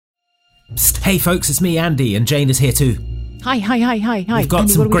Psst, hey folks, it's me, Andy, and Jane is here too. Hi. We've got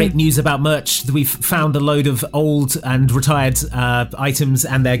Andy, some great news about merch. We've found a load of old and retired items,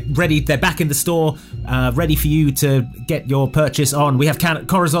 and they're ready. They're back in the store, ready for you to get your purchase on. We have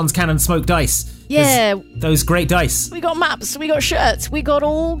Corazon's Cannon Smoke Dice. Yeah. Those great dice. We got maps, we got shirts, we got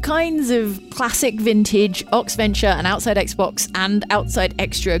all kinds of classic vintage Oxventure and Outside Xbox and Outside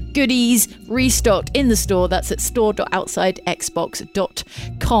Extra goodies restocked in the store. That's at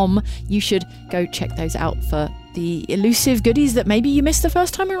store.outsidexbox.com. You should go check those out for the elusive goodies that maybe you missed the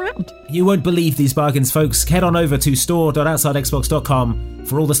first time around. You won't believe these bargains, folks. Head on over to store.outsidexbox.com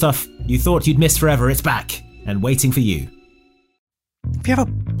for all the stuff you thought you'd missed forever. It's back and waiting for you. Have you ever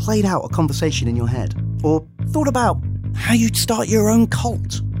played out a conversation in your head? Or thought about how you'd start your own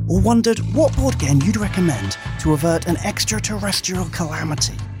cult? Or wondered what board game you'd recommend to avert an extraterrestrial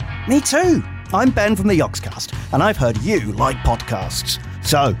calamity? Me too! I'm Ben from the Yogscast, and I've heard you like podcasts.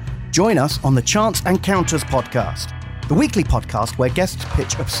 So, join us on the Chance Encounters podcast, the weekly podcast where guests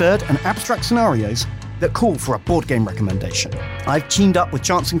pitch absurd and abstract scenarios that call for a board game recommendation. I've teamed up with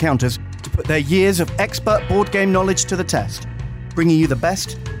Chance Encounters to put their years of expert board game knowledge to the test, bringing you the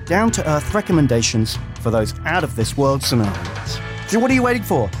best, down-to-earth recommendations for those out-of-this-world scenarios. So what are you waiting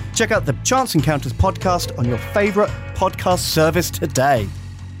for? Check out the Chance Encounters podcast on your favourite podcast service today.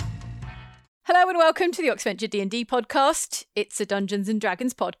 Hello and welcome to the Oxventure D&D podcast. It's a Dungeons &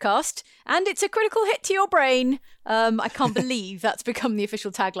 Dragons podcast, and it's a critical hit to your brain. I can't believe that's become the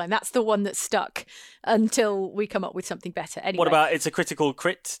official tagline. That's the one that's stuck until we come up with something better. Anyway. What about it's a critical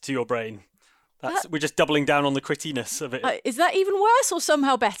crit to your brain? We're just doubling down on the crittiness of it. Is that even worse or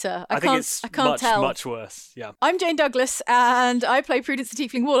somehow better? I can't tell. Much worse, yeah. I'm Jane Douglas, and I play Prudence the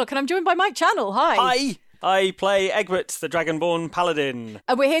Tiefling Warlock, and I'm joined by Mike Channel. Hi. Hi! I play Egbert, the Dragonborn Paladin.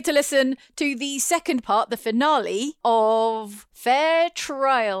 And we're here to listen to the second part, the finale of Fair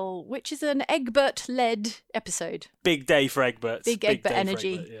Trial, which is an Egbert-led episode. Big day for Egbert. Big Egbert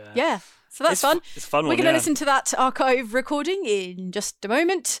energy. Egbert, yeah. So that's fun. It's a fun We're going to listen to that archive recording in just a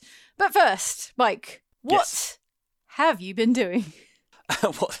moment. But first, Mike, what have you been doing?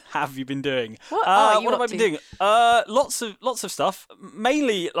 What have you been doing? What have I been doing? Lots of stuff.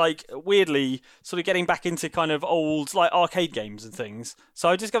 Mainly, like, weirdly, sort of getting back into kind of old, like, arcade games and things. So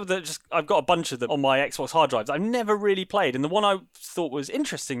I discovered that I've got a bunch of them on my Xbox hard drives I've never really played. And the one I thought was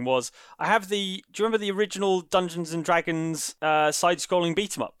interesting was I have do you remember the original Dungeons and Dragons side-scrolling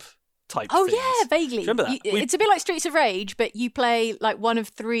beat-em-up? Oh things. yeah, vaguely. Remember that? It's a bit like Streets of Rage, but you play like one of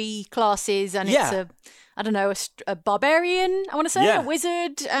three classes, and it's a barbarian. I want to say a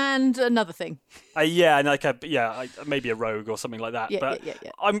wizard and another thing. Maybe a rogue or something like that. Yeah.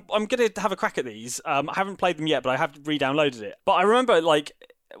 I'm gonna have a crack at these. I haven't played them yet, but I have re-downloaded it. But I remember like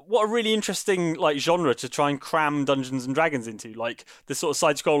what a really interesting like genre to try and cram Dungeons and Dragons into, like this sort of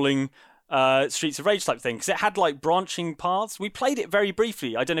side-scrolling. Streets of Rage type thing, because it had like branching paths. We played it very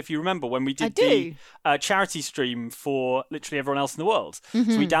briefly. I don't know if you remember when we did the charity stream for literally everyone else in the world. Mm-hmm.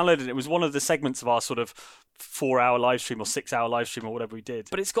 So we downloaded it. It was one of the segments of our sort of 4-hour live stream or 6-hour live stream or whatever we did.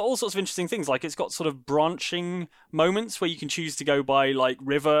 But it's got all sorts of interesting things. Like it's got sort of branching moments where you can choose to go by like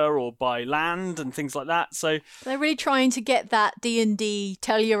river or by land and things like that. So they're really trying to get that D&D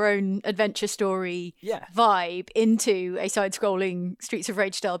tell your own adventure story vibe into a side-scrolling Streets of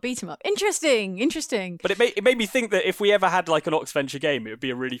Rage style beat 'em up. Interesting. But it made me think that if we ever had like an Oxventure game, it would be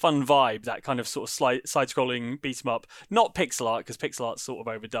a really fun vibe, that kind of sort of side-scrolling beat 'em up. Not pixel art, because pixel art's sort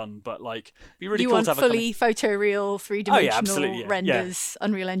of overdone, but like it'd be really cool to have fully photoreal, three-dimensional renders,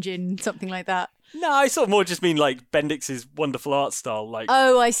 Unreal Engine, something like that. No, I sort of more just mean like Bendix's wonderful art style, like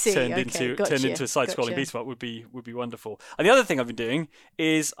I see. turned into a side-scrolling beat 'em up would be wonderful. And the other thing I've been doing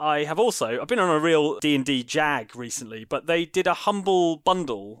is I've been on a real D&D jag recently, but they did a humble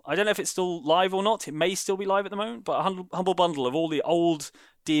bundle. I don't know if it's still live or not. It may still be live at the moment, but a humble bundle of all the old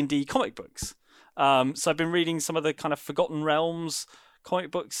D&D comic books. So I've been reading some of the kind of Forgotten Realms comic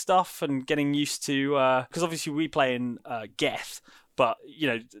book stuff and getting used to because obviously we play in Geth. But, you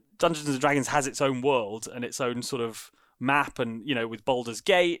know, Dungeons & Dragons has its own world and its own sort of map, and, you know, with Baldur's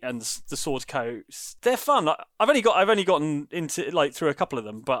Gate and the Sword Coast. They're fun. I've only gotten into, like, through a couple of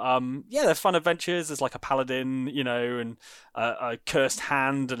them. But, they're fun adventures. There's, like, a paladin, you know, and a cursed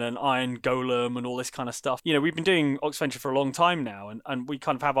hand and an iron golem and all this kind of stuff. You know, we've been doing Oxventure for a long time now, and we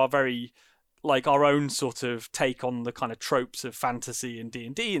kind of have our own sort of take on the kind of tropes of fantasy and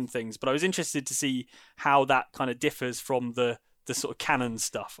D&D and things. But I was interested to see how that kind of differs from the the sort of canon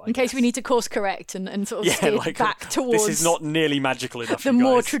stuff. In case we need to course correct and sort of steer back towards... This is not nearly magical enough, the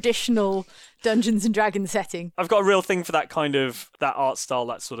more traditional Dungeons and Dragons setting. I've got a real thing for that kind of, that art style,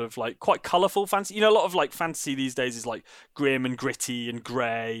 that sort of like quite colourful fantasy. You know, a lot of like fantasy these days is like grim and gritty and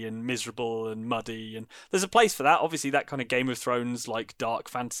grey and miserable and muddy. And there's a place for that. Obviously, that kind of Game of Thrones, like dark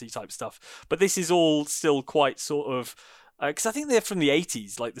fantasy type stuff. But this is all still quite sort of... because I think they're from the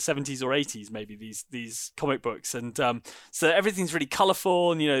 80s, like the 70s or 80s, maybe, these comic books. And so everything's really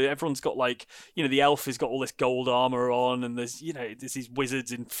colourful, and, you know, everyone's got like, you know, the elf has got all this gold armour on, and there's these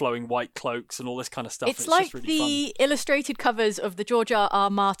wizards in flowing white cloaks and all this kind of stuff. It's like just really the illustrated covers of the George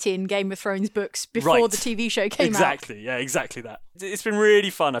R.R. Martin Game of Thrones books before the TV show came out. Exactly, yeah, exactly that. It's been really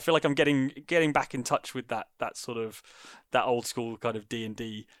fun. I feel like I'm getting back in touch with that sort of, that old school kind of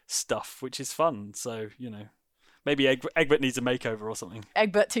D&D stuff, which is fun. So, you know. Maybe Egbert needs a makeover or something.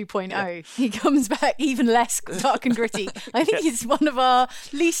 Egbert 2.0. Yeah. He comes back even less dark and gritty. I think he's one of our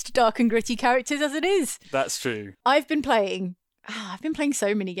least dark and gritty characters as it is. That's true. I've been playing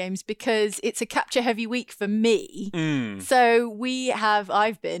so many games because it's a capture-heavy week for me. So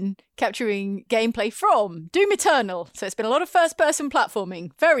I've been capturing gameplay from Doom Eternal. So it's been a lot of first-person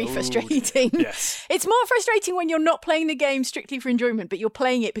platforming. Very frustrating. Yes. It's more frustrating when you're not playing the game strictly for enjoyment, but you're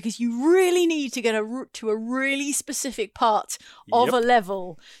playing it because you really need to get to a really specific part of a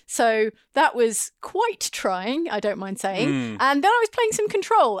level. So that was quite trying, I don't mind saying. And then I was playing some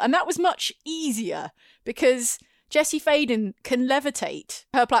Control, and that was much easier because Jessie Faden can levitate.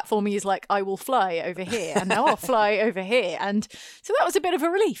 Her platforming is like, I will fly over here, and now I'll fly over here. And so that was a bit of a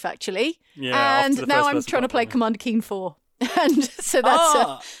relief, actually. Yeah, and now I'm trying to play Commander Keen 4. And so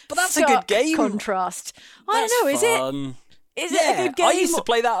that's a good game. Contrast. I don't know, fun. Is it a good game? I used to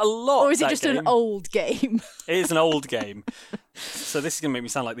play that a lot. Or is it just an old game? It is an old game. So this is going to make me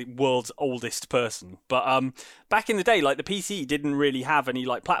sound like the world's oldest person. But back in the day, like the PC didn't really have any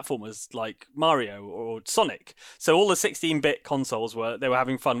like platformers like Mario or Sonic. So all the 16-bit consoles were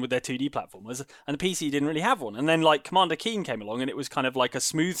having fun with their 2D platformers, and the PC didn't really have one. And then like Commander Keen came along, and it was kind of like a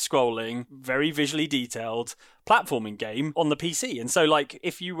smooth scrolling, very visually detailed platforming game on the PC. And so like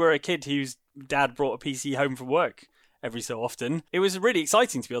if you were a kid whose dad brought a PC home from work every so often, it was really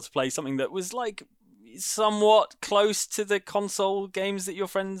exciting to be able to play something that was like somewhat close to the console games that your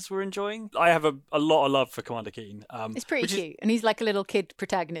friends were enjoying. I have a lot of love for Commander Keen. It's pretty cute, and he's like a little kid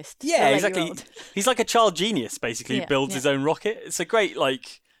protagonist. Yeah, exactly. He's like a child genius, basically. He builds his own rocket. It's a great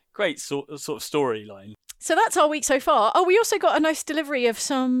sort of storyline. So that's our week so far. Oh, we also got a nice delivery of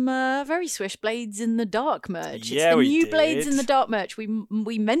some very swish Blades in the Dark merch. Yeah, it's the new did. Blades in the Dark merch we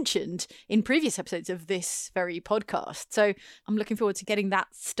mentioned in previous episodes of this very podcast. So I'm looking forward to getting that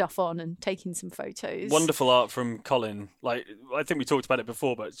stuff on and taking some photos. Wonderful art from Colin. Like, I think we talked about it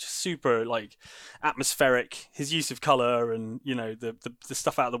before, but it's just super like atmospheric. His use of colour and, you know, the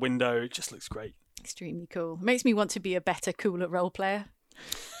stuff out of the window, it just looks great. Extremely cool. Makes me want to be a better, cooler role player.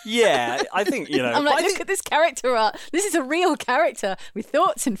 Yeah, I think, you know... I'm like, look at this character art. This is a real character with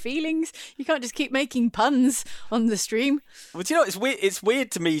thoughts and feelings. You can't just keep making puns on the stream. Well, do you know, it's weird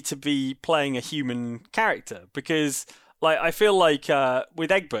to me to be playing a human character because... Like, I feel like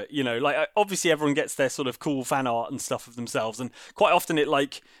with Egbert, you know, like obviously everyone gets their sort of cool fan art and stuff of themselves, and quite often it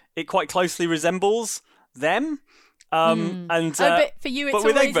quite closely resembles them. And but for you, it's but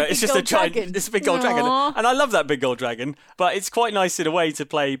with always Egbert, a big it's just gold dragon. It's a big gold dragon, and I love that big gold dragon. But it's quite nice in a way to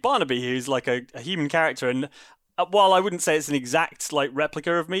play Barnaby, who's like a human character, and while I wouldn't say it's an exact like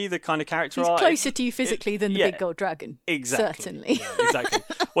replica of me, the kind of character He's art, closer to you physically than the big gold dragon. Exactly. Certainly. Yeah, exactly.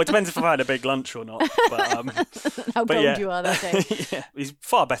 Well, it depends if I've had a big lunch or not. But, how gold you are that day. Yeah, he's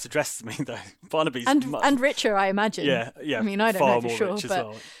far better dressed than me though. Barnaby's and richer, I imagine. Yeah. I mean, I don't far know for more sure, rich but as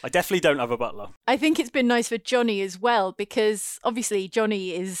well. I definitely don't have a butler. I think it's been nice for Johnny as well because obviously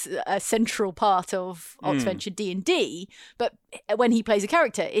Johnny is a central part of Oxventure D&D, but when he plays a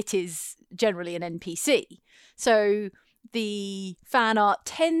character, it is generally an NPC. So the fan art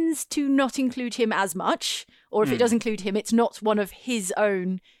tends to not include him as much, or if it does include him, it's not one of his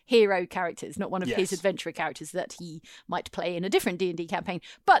own hero characters, not one of his adventurer characters that he might play in a different D&D campaign.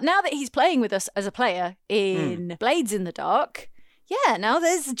 But now that he's playing with us as a player in Blades in the Dark, now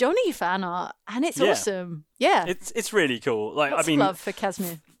there's Johnny fan art, and it's awesome. Yeah, it's really cool. Like, lots I mean, of love for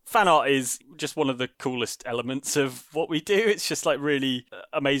Casimir. Fan art is just one of the coolest elements of what we do. It's just like really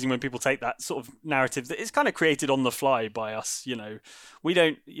amazing when people take that sort of narrative that is kind of created on the fly by us. You know, we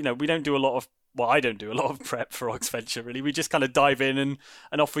don't do a lot of. Well, I don't do a lot of prep for Oxventure, really. We just kind of dive in and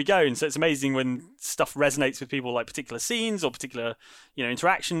off we go. And so it's amazing when stuff resonates with people, like particular scenes or particular, you know,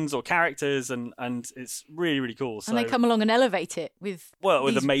 interactions or characters, and it's really, really cool. So, and they come along and elevate it with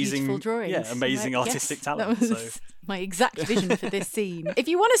amazing beautiful drawings. Yeah, amazing artistic talent. Was my exact vision for this scene. If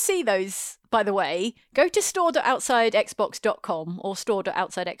you want to see those, by the way, go to store.outsidexbox.com or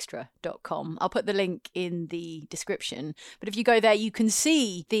store.outsideextra.com. I'll put the link in the description. But if you go there, you can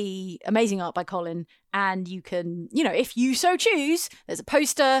see the amazing art by Colin, and you can, if you so choose, there's a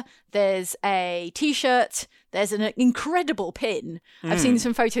poster, there's a t-shirt, there's an incredible pin. I've seen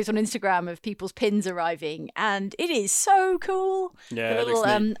some photos on Instagram of people's pins arriving, and it is so cool. Yeah, the little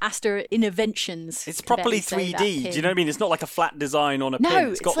Astor Innoventions. It's properly 3D. Do you know what I mean? It's not like a flat design on a no, pin.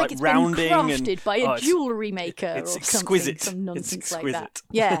 It's got like rounding been crafted by a jewellery maker it's or exquisite. Some nonsense it's exquisite. like that.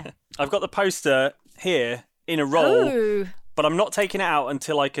 Yeah. I've got the poster here in a roll. Ooh. But I'm not taking it out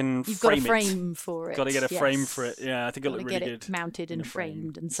until I can You've frame it. You've got a frame for it. Got to get a frame for it. Yeah, I think it'll look really good. Get it mounted and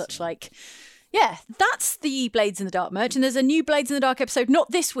framed and such like. Yeah, that's the Blades in the Dark merch. And there's a new Blades in the Dark episode,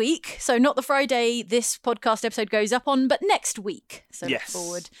 not this week, so not the Friday this podcast episode goes up on, but next week. So look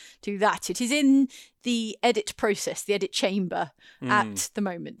forward to that. It is in the edit process, the edit chamber at the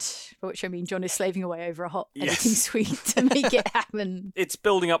moment, for which I mean John is slaving away over a hot editing suite to make it happen. It's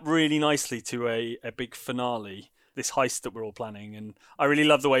building up really nicely to a big finale, this heist that we're all planning. And I really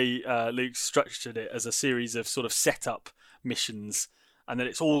love the way Luke structured it as a series of sort of setup missions, and then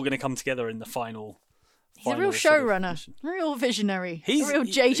it's all going to come together in the final. He's a real showrunner, a real visionary. He's a real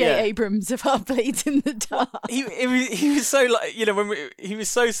J.J. Abrams of our Blades in the Dark. He was so like, he was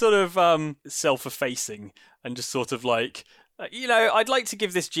so sort of self-effacing and just sort of like, I'd like to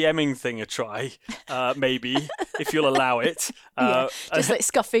give this GMing thing a try, maybe, if you'll allow it. Just like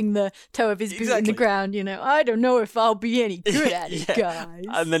scuffing the toe of his boot in the ground, I don't know if I'll be any good at it, guys.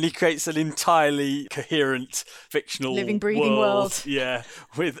 And then he creates an entirely coherent, fictional living, breathing world. Yeah,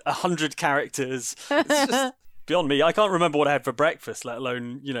 with 100 characters. It's just beyond me. I can't remember what I had for breakfast, let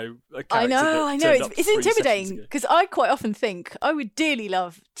alone, a character. I know. It's intimidating because because I quite often think I would dearly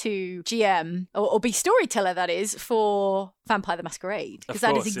love to GM or be storyteller, that is, for Vampire the Masquerade, because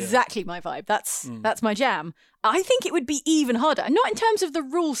that is exactly my vibe. That's my jam. I think it would be even harder, not in terms of the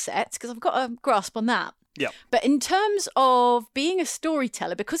rule set, because I've got a grasp on that. Yeah. But in terms of being a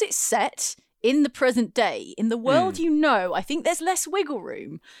storyteller, because it's set in the present day, in the world I think there's less wiggle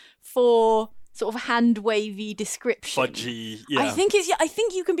room for sort of hand-wavy description. Fudgy, yeah. I think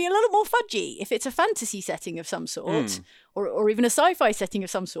you can be a little more fudgy if it's a fantasy setting of some sort, or even a sci-fi setting of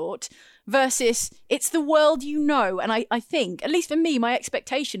some sort, versus it's the world And I think, at least for me, my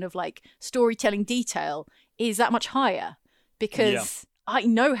expectation of like storytelling detail is that much higher, because I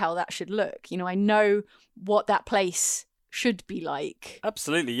know how that should look. I know what that place should be like.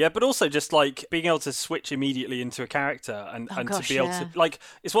 Absolutely, yeah. But also just like being able to switch immediately into a character and to be able to, like,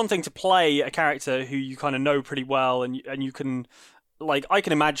 it's one thing to play a character who you kind of know pretty well and you can, like, I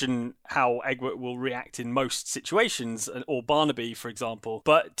can imagine how Egbert will react in most situations, or Barnaby, for example.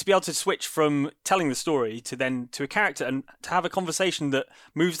 But to be able to switch from telling the story to a character and to have a conversation that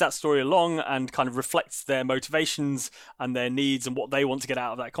moves that story along and kind of reflects their motivations and their needs and what they want to get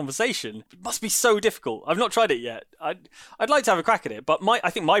out of that conversation, it must be so difficult. I've not tried it yet. I'd like to have a crack at it, but I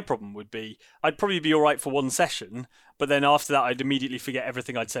think my problem would be I'd probably be all right for one session, but then after that I'd immediately forget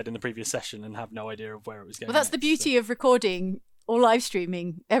everything I'd said in the previous session and have no idea of where it was going. Well, that's the beauty of recording or live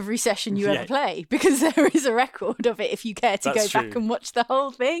streaming every session you ever play, because there is a record of it if you care to go back and watch the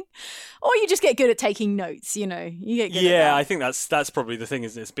whole thing, or you just get good at taking notes. You get good at that. I think that's probably the thing,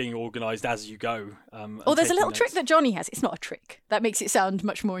 is it's being organised as you go. Or there's a little trick that Johnny has. It's not a trick. That makes it sound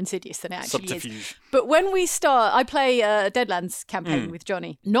much more insidious than it actually Subterfuge. is. But when we start, I play a Deadlands campaign with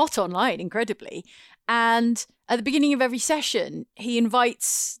Johnny, not online, incredibly. And at the beginning of every session, he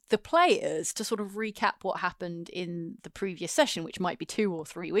invites the players to sort of recap what happened in the previous session, which might be 2 or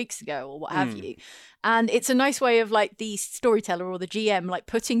 3 weeks ago or what have you. And it's a nice way of like the storyteller or the GM like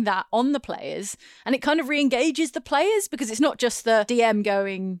putting that on the players, and it kind of re-engages the players, because it's not just the DM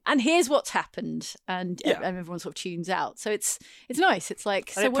going, and here's what's happened, and everyone sort of tunes out. So it's nice. It's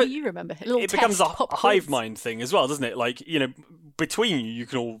like, so what do you remember? It becomes a hive mind thing as well, doesn't it? Like, between you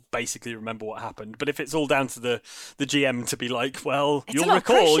can all basically remember what happened, but if it's all down to the GM to be like, well, you'll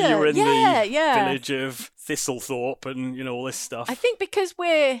recall you were in the village of Thistlethorpe and all this stuff. I think because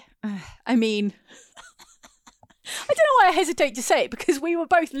we're I don't know why I hesitate to say it, because we were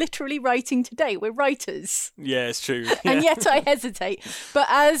both literally writing today. We're writers. Yeah, it's true. And yet I hesitate. But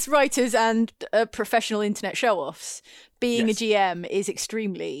as writers and professional internet show-offs, being a GM is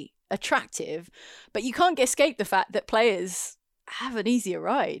extremely attractive, but you can't escape the fact that players have an easier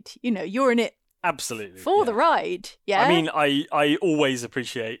ride. You're in it absolutely for the ride. Yeah, I mean, I always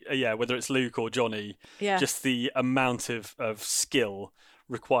appreciate whether it's Luke or Johnny, just the amount of skill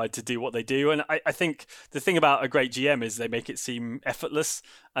required to do what they do. And I think the thing about a great GM is they make it seem effortless.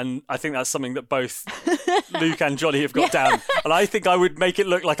 And I think that's something that both Luke and Johnny have got down. And I think I would make it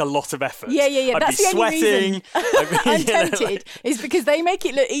look like a lot of effort. Yeah. I'd That's be the sweating. only reason I'm tempted is because they make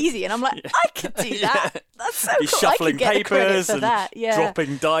it look easy, and I'm like, I could do that. That's so be cool. shuffling I could get the credit papers for and that. Yeah.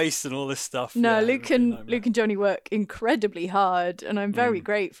 dropping dice and all this stuff. No, Yeah, Luke and Johnny work incredibly hard, and I'm very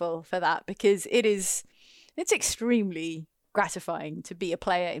grateful for that because it's extremely gratifying to be a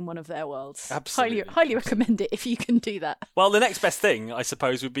player in one of their worlds. Absolutely. Highly recommend it if you can do that. Well, the next best thing, I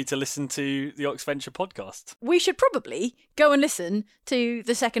suppose, would be to listen to the Oxventure podcast. We should probably go and listen to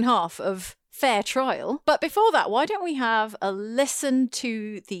the second half of Fair Trial. But before that, why don't we have a listen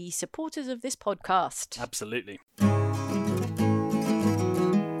to the supporters of this podcast? Absolutely.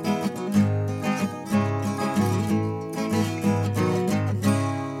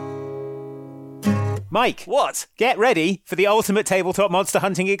 Mike, What? get ready for the ultimate tabletop monster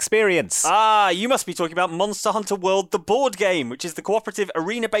hunting experience. Ah, you must be talking about Monster Hunter World, the board game, which is the cooperative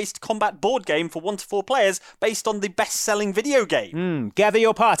arena-based combat board game for 1 to 4 players based on the best-selling video game. Gather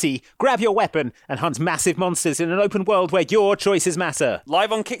your party, grab your weapon, and hunt massive monsters in an open world where your choices matter.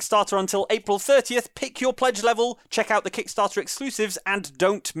 Live on Kickstarter until April 30th. Pick your pledge level, check out the Kickstarter exclusives, and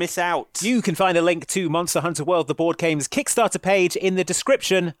don't miss out. You can find a link to Monster Hunter World, the board game's Kickstarter page in the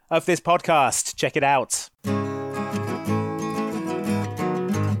description of this podcast. Check it out.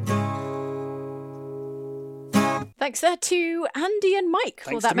 Thanks there to Andy and Mike for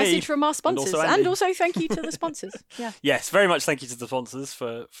Thanks that to me, message from our and sponsors. also Andy. And also thank you to the sponsors. Yeah. Yes, very much thank you to the sponsors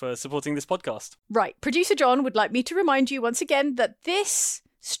for supporting this podcast. Right. Producer John would like me to remind you once again that this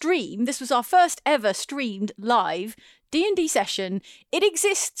was our first ever streamed live D&D session. It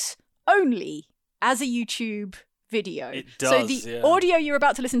exists only as a YouTube video. It does, so the audio you're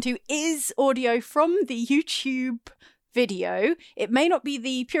about to listen to is audio from the YouTube video. It may not be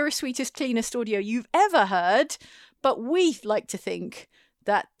the purest, sweetest, cleanest audio you've ever heard, but we like to think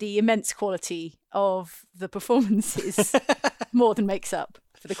that the immense quality of the performances more than makes up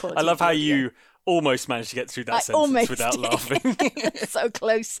for the quality. I love of the how audio. you almost managed to get through that I sentence almost without did. laughing. So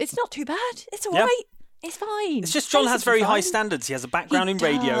close. It's not too bad. It's all Yeah. right. It's fine. It's just John has Basically very high fine. standards. He has a background He in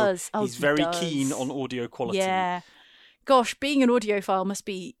radio. does. Oh, He's he very does. keen on audio quality. Yeah. Gosh, being an audiophile must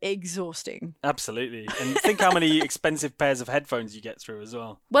be exhausting. Absolutely. And think how many expensive pairs of headphones you get through as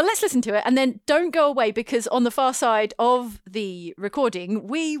well. Well, let's listen to it and then don't go away because on the far side of the recording,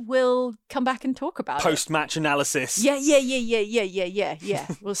 we will come back and talk about Post-match analysis. it. Yeah.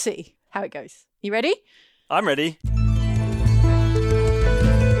 We'll see how it goes. You ready? I'm ready.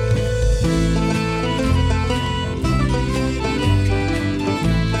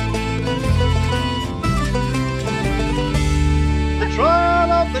 The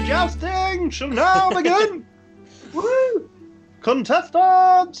trial of the jousting shall now begin. Woo!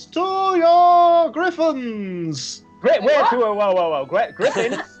 Contestants, to your griffins. Whoa.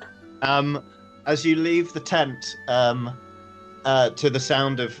 Griffin? As you leave the tent, to the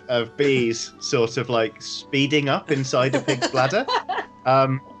sound of bees sort of like speeding up inside a pig's bladder,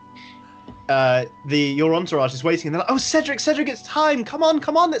 your entourage is waiting and they're like, "Oh, Cedric, it's time! Come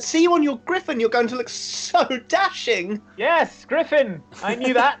on, let's see you on your griffin. You're going to look so dashing." Yes, Griffin. I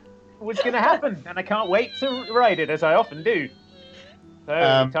knew that was going to happen, and I can't wait to ride it, as I often do.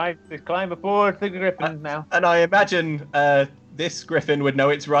 So, time to climb aboard the Griffin now. And I imagine this griffin would know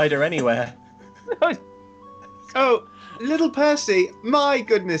its rider anywhere. Oh, little Percy, my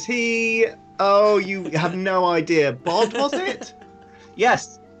goodness, you have no idea. Bod, was it?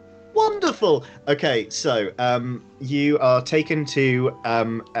 Yes. Wonderful. Okay, so you are taken to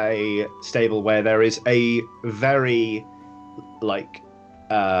a stable where there is a very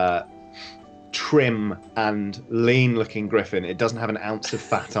trim and lean-looking griffin. It doesn't have an ounce of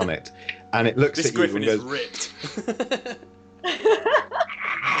fat on it, and it looks This at you griffin and is goes ripped.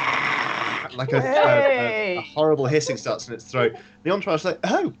 like a horrible hissing starts in its throat. The entourage is like,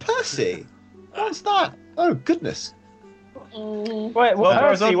 "Oh, Percy, what's that? Oh, goodness." Wait,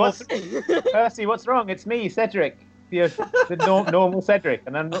 Percy, what's wrong? It's me, Cedric. The normal Cedric.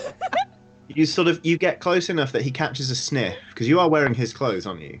 And then You get close enough that he catches a sniff, because you are wearing his clothes,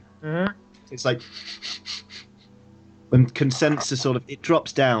 aren't you? Mhm. It's like, when consents to sort of, it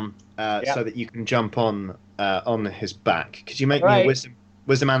drops down so that you can jump on his back. Could you make me a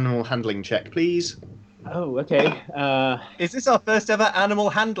wisdom animal handling check, please? Oh, okay. Is this our first ever animal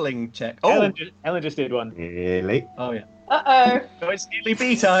handling check? Oh, Ellen just did one. Really? oh yeah. Uh-oh. So it's nearly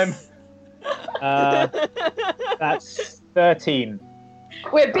B time. That's 13.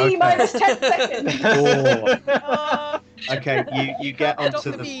 We're B Okay. minus 10 seconds. Okay, you get onto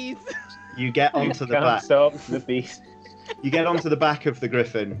Stop the bees. you get onto the Can't back. stop the beast. You get onto the back of the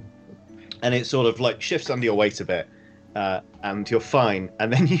griffin, and it sort of like shifts under your weight a bit, and you're fine.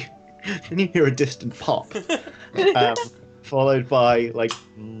 And then you hear a distant pop, followed by like,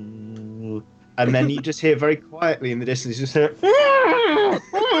 and then you just hear very quietly in the distance, you just hear.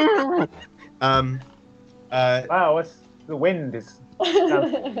 Wow, the wind is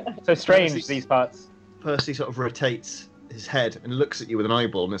so strange. These parts. Percy sort of rotates his head and looks at you with an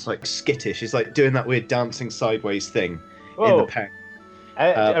eyeball, and it's like skittish. He's like doing that weird dancing sideways thing in the pen.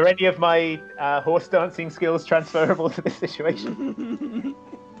 Are any of my horse dancing skills transferable to this situation?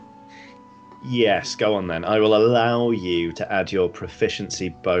 Yes, go on then. I will allow you to add your proficiency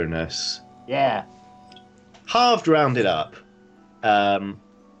bonus. Yeah. Halved rounded up. To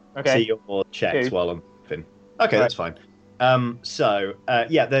your checks 2. while I'm moving. Okay, that's fine. The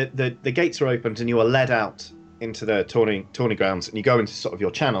gates are opened and you are led out into the tourney grounds, and you go into sort of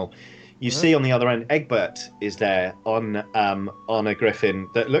your channel. You see on the other end, Egbert is there on a griffin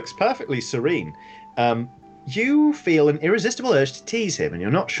that looks perfectly serene. You feel an irresistible urge to tease him, and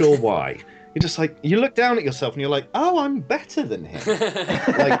you're not sure why. You're just like, you look down at yourself and you're like, oh, I'm better than him.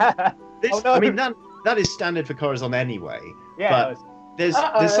 I mean, that is standard for Corazon anyway. Yeah. But there's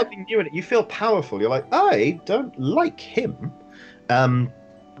something new in it. You feel powerful. You're like, I don't like him. I'm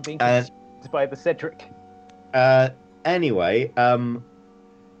being confused by the Cedric. Anyway,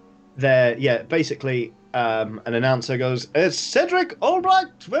 basically, an announcer goes, "It's Cedric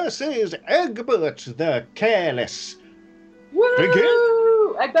Albright versus Egbert the Careless."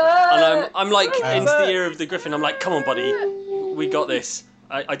 Woo! Egbert! And I'm like into the ear of the griffin. I'm like, come on, buddy, we got this.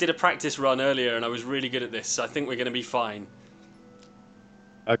 I did a practice run earlier, and I was really good at this. So I think we're going to be fine.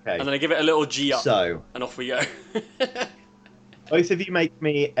 Okay. And then I give it a little G up, so, and off we go. both of you make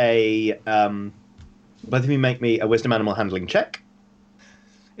me a wisdom animal handling check.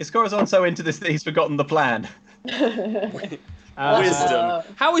 Is Corazon so into this that he's forgotten the plan? Wisdom.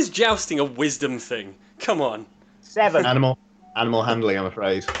 How is jousting a wisdom thing? Come on. 7. Animal handling, I'm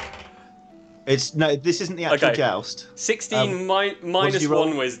afraid. This isn't the actual joust. 16 minus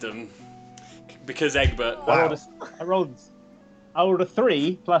 1 wisdom. Because Egbert. Wow. I rolled a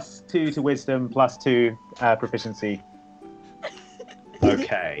 3 plus 2 to wisdom plus 2 proficiency.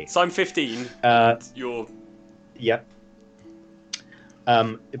 Okay. So I'm 15. You're. Yep.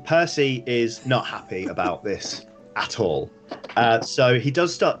 Percy is not happy about this at all. So he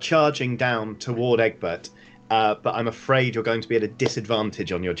does start charging down toward Egbert, but I'm afraid you're going to be at a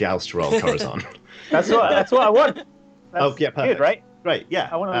disadvantage on your joust roll, Corazon. That's what I want. That's perfect. good, right? Great, yeah.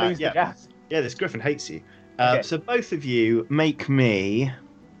 I want to lose the joust. Yeah, this griffin hates you. Okay. So both of you make me...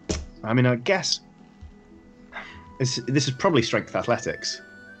 I mean, I guess... This is probably strength athletics.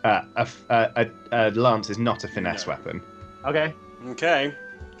 A lance is not a finesse weapon. Okay. Okay.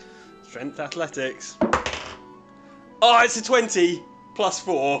 Strength athletics. Oh, it's a 20 plus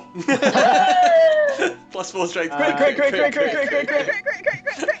 4. Plus 4 strength. Great.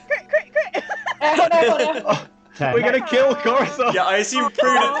 We're going to kill Corazon. Yeah, I assume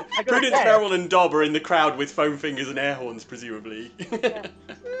Prudence, Beryl, and Dob are in the crowd with foam fingers and air horns, presumably.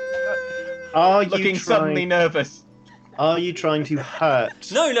 Are you looking suddenly nervous? Are you trying to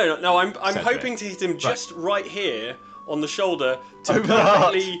hurt? No. I'm Cedric. hoping to hit him just right here on the shoulder to Over the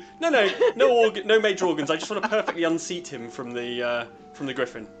heart. perfectly. No major organs. I just want to perfectly unseat him from the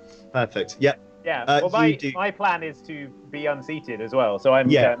griffin. Perfect. Yep. Yeah. Well, my plan is to be unseated as well, so I'm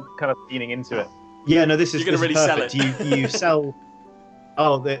kind of leaning into it. Yeah. No, this is You're gonna really perfect. sell it. You sell.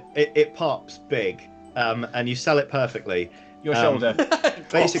 Oh, it pops big, and you sell it perfectly. Your shoulder.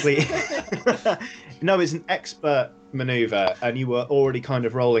 Basically, no, it's an expert maneuver, and you were already kind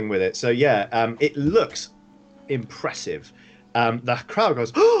of rolling with it. So yeah, it looks impressive. The crowd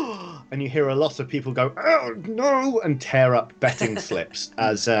goes, oh, and you hear a lot of people go, oh no, and tear up betting slips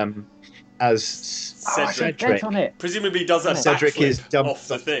as Cedric on it. Presumably does a Cedric backflip is dumped off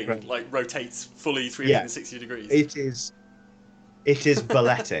the off the thing, ground. like rotates fully 360 degrees. It is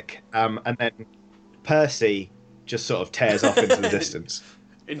balletic, and then Percy just sort of tears off into the distance,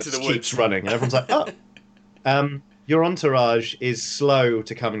 Into the keeps woods. running, and everyone's like, oh. Your entourage is slow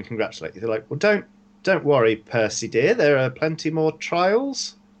to come and congratulate you. They're like, well, don't worry, Percy dear. There are plenty more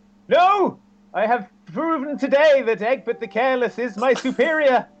trials. No! I have proven today that Egbert the Careless is my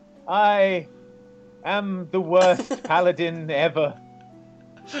superior. I am the worst paladin ever.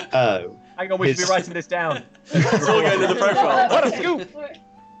 Oh. Hang on, we should be writing this down. It's all going to the profile. What a scoop!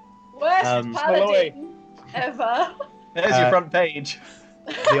 Worst paladin ever. There's your front page.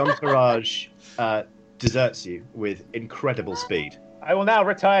 The entourage deserts you with incredible speed. I will now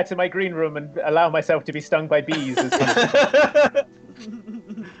retire to my green room and allow myself to be stung by bees.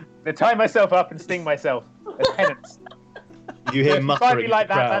 They tie myself up and sting myself as penance. You hear If you muttering find me like in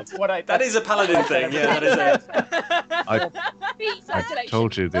the that, crowd. that's what I... That is a paladin thing. Yeah, that is it. I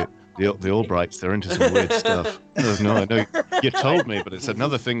told you that the Albrights, they're into some weird stuff. No, I know you told me, but it's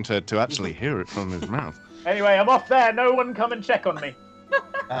another thing to actually hear it from his mouth. Anyway, I'm off there. No one come and check on me.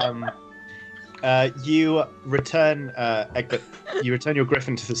 You return, Egbert, you return your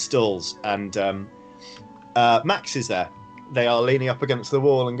griffin to the stalls, and Max is there. They are leaning up against the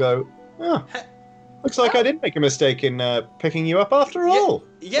wall and go, "Oh, looks like I didn't make a mistake in picking you up after all."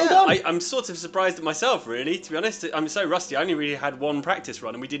 Yeah, Well done. I'm sort of surprised at myself, really. To be honest, I'm so rusty. I only really had one practice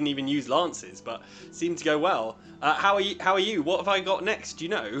run, and we didn't even use lances, but it seemed to go well. How are you? What have I got next? Do you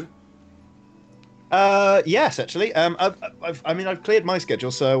know? Yes, actually. I've cleared my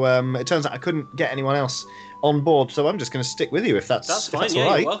schedule, so it turns out I couldn't get anyone else on board, so I'm just going to stick with you if that's fine. if that's Yeah, all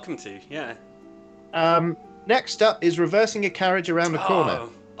right. you're welcome to. Yeah. Next up is reversing a carriage around a corner. Oh,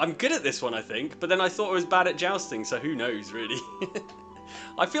 I'm good at this one, I think, but then I thought I was bad at jousting, so who knows, really?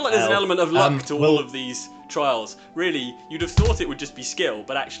 I feel like there's an element of luck to all of these trials. Really, you'd have thought it would just be skill,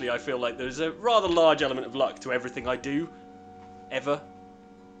 but actually I feel like there's a rather large element of luck to everything I do, ever.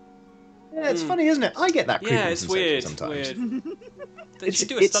 Yeah, it's funny, isn't it? I get that creeping Yeah, it's sensation weird. sometimes. Weird. They should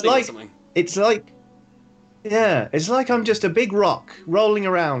do a study or something. It's like I'm just a big rock rolling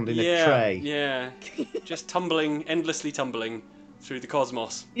around in a tray. Yeah, just tumbling, endlessly tumbling through the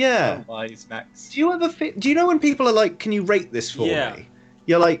cosmos. Yeah. Wise, Max. Do you know when people are like, "Can you rate this for me?"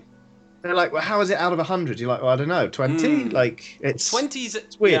 They're like, "Well, how is it out of 100?" You're like, "Well, I don't know, 20." Like it's 20's.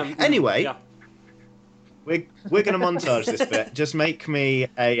 It's weird. Yeah, anyway, yeah. we're going to montage this bit. Just make me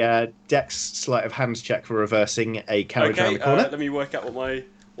a Dex sleight of hand check for reversing a carriage around the corner. Let me work out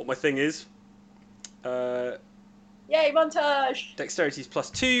what my thing is. Yay, montage! Dexterity's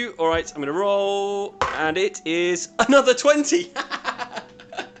 +2. All right, I'm going to roll, and it is another 20.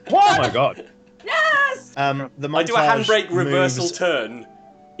 What? Oh my god! Yes! The montage I do a handbrake reversal moves- turn.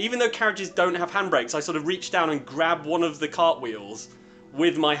 Even though carriages don't have handbrakes, I sort of reach down and grab one of the cartwheels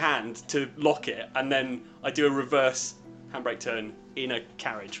with my hand to lock it, and then I do a reverse handbrake turn in a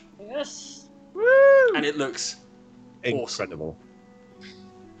carriage. Yes! Woo! And it looks incredible.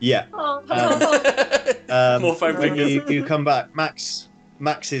 Yeah. Oh. More foam when fingers. you come back, Max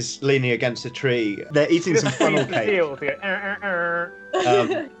is leaning against a tree. They're eating some funnel cake.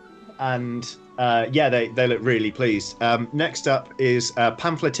 And they look really pleased. Next up is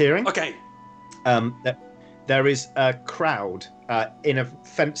pamphleteering. Okay. There is a crowd in a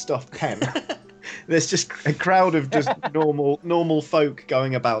fenced-off pen. There's just a crowd of just normal folk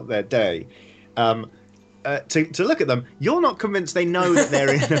going about their day. To look at them, you're not convinced they know that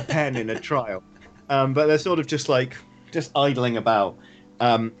they're in a pen in a trial, but they're sort of just idling about.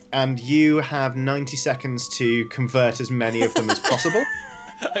 And you have 90 seconds to convert as many of them as possible.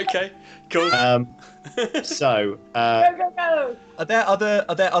 Okay, cool. So, Go! Are there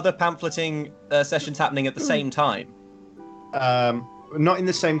other pamphleting sessions happening at the same time? not in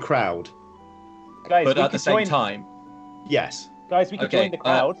the same crowd. Guys, But we at the could same join- time. Yes. Guys, we could Okay, join the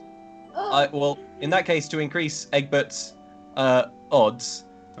crowd. Well, in that case, to increase Egbert's odds,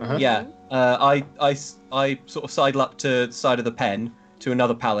 Uh-huh. I sort of sidle up to the side of the pen to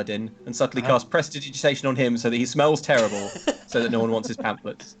another paladin and subtly cast prestidigitation on him so that he smells terrible, so that no one wants his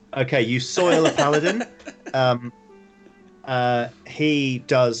pamphlets. Okay, you soil a paladin. He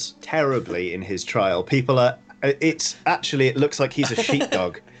does terribly in his trial. People are. It looks like he's a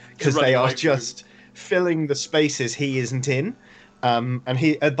sheepdog because they are just filling the spaces he isn't in, and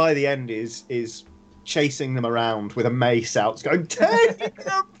he by the end is chasing them around with a mace out, going, "Take the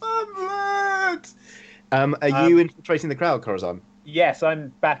pamphlet!" Are you infiltrating the crowd, Corazon? Yes,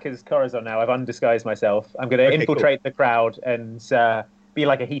 I'm back as Corazon now. I've undisguised myself. I'm going to infiltrate the crowd and be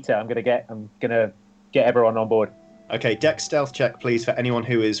like a heater. I'm going to get everyone on board. Okay, Dex stealth check, please, for anyone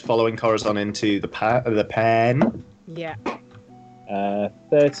who is following Corazon into the pen. Yeah.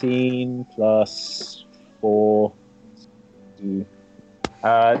 13 plus 4.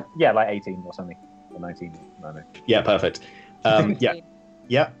 Like 18 or something. Or 19. No. Yeah, perfect.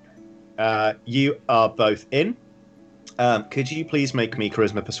 Yeah. You are both in. Could you please make me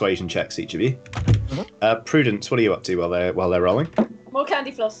charisma persuasion checks, each of you? Prudence, what are you up to while they're rolling? More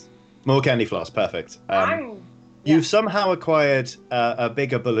candy floss. More candy floss, perfect. You've somehow acquired a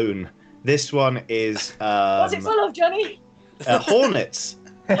bigger balloon. This one is What's it full of, Johnny? hornets,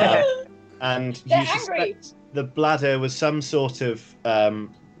 and They're you suspect angry. the bladder was some sort of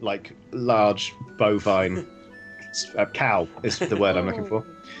large bovine cow is the word I'm looking for.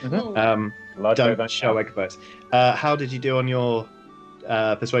 Large bovine Don't show cow. Egbert. How did you do on your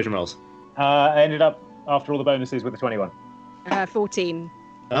persuasion rolls? I ended up, after all the bonuses, with a 21. 14.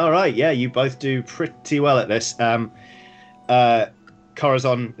 All right, yeah, you both do pretty well at this.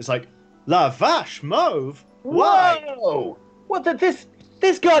 Corazon is like, La Vache Mauve? Why? Whoa! What this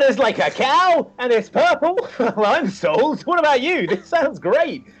god is like a cow and it's purple? Well, I'm sold. What about you? This sounds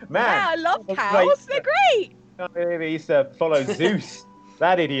great, man. Yeah, I love That's cows. great. They're great. Can't believe he used to follow Zeus,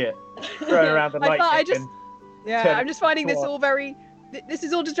 that idiot, throwing around the I light. thought I stick just- and Yeah, turn I'm just finding this it all very. This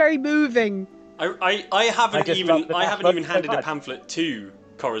is all just very moving. I haven't just even love the I haven't Vache even Mauve so handed a much. pamphlet to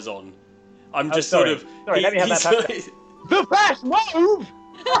Corazon. I'm Oh, just sorry. sort of. Sorry, let me have that pamphlet. The Vache Mauve!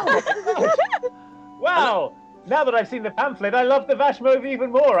 Oh my gosh. Wow! Now that I've seen the pamphlet, I love the Vache Mauve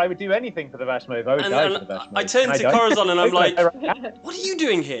even more. I would do anything for the Vache Mauve. I would die for the Vache Mauve. I turned Can to die? Corazon and I'm like, Okay. "What are you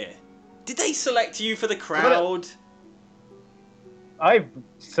doing here? Did they select you for the crowd?"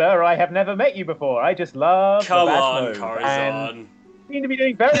 Sir, I have never met you before. I just love Come the Vache on, Mauve, Corazon. and seem to be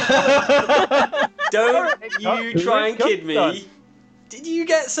doing very well. Don't It's you not try and who kid it's done. me. Did you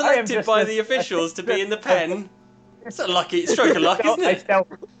get I am selected just by a- the officials to be in the a- pen? It's a lucky stroke of luck, isn't I it?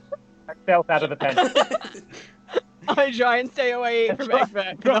 stealth out of the pen. I try and stay away from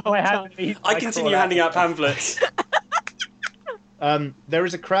Egbert. Drop my hand. and I continue handing out pamphlets. There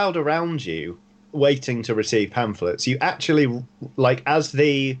is a crowd around you waiting to receive pamphlets. You actually, like, as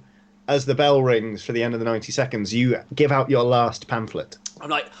the bell rings for the end of the 90 seconds, you give out your last pamphlet. I'm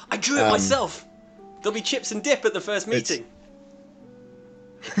like, I drew it myself. There'll be chips and dip at the first meeting.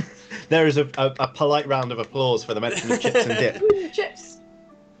 There is a polite round of applause for the mention of chips and dip. Ooh, chips.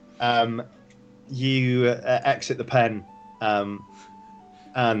 You exit the pen,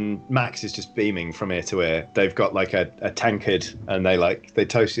 and Max is just beaming from ear to ear. They've got like a tankard, and they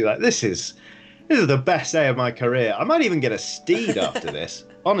toast you like, this is the best day of my career. I might even get a steed after this.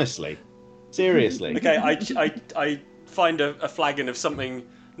 Honestly, seriously. Okay, I find a flagon of something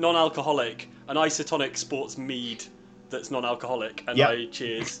non-alcoholic, an isotonic sports mead that's non-alcoholic, and Yep. I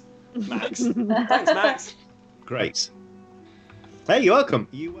cheers Max. Thanks, Max. Great. Hey, you're welcome.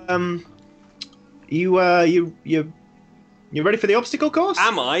 You ready for the obstacle course?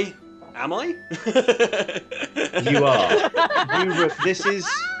 Am I? Am I? You are.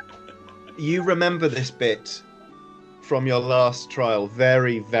 You remember this bit from your last trial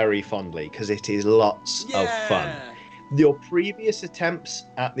very, very fondly because it is lots of fun. Your previous attempts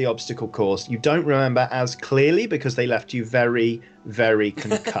at the obstacle course, you don't remember as clearly because they left you very, very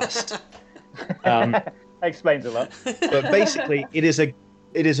concussed. That explains a lot. But basically, it is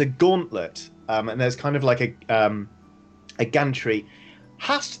a gauntlet, and there's kind of like a gantry.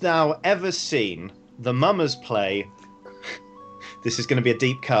 Hast thou ever seen the mummers play? This is going to be a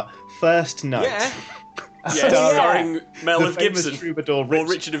deep cut. First Night. Yeah. Starring Mel the of famous Gibson troubadour or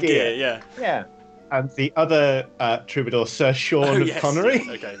Richard of Gere. Yeah. Yeah. And the other troubadour, Sir Sean of yes, Connery. yes,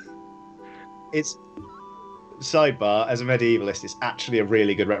 okay. It's sidebar. As a medievalist, it's actually a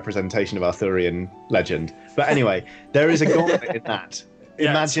really good representation of Arthurian legend. But anyway, there is a gauntlet in that. Yeah,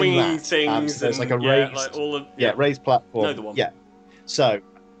 Imagine swinging that. things. So there's like a and, raised, like all of, raised platform. Know the one. Yeah. So,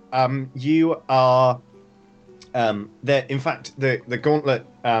 you are. In fact, the gauntlet.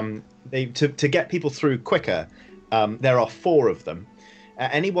 To get people through quicker, there are 4 of them.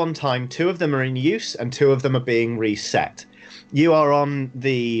 At any one time, 2 of them are in use and 2 of them are being reset. You are on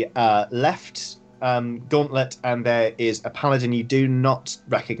the left gauntlet, and there is a paladin you do not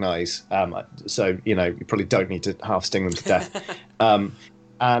recognise. So you probably don't need to half sting them to death.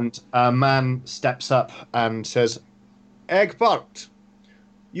 And a man steps up and says, "Egbert,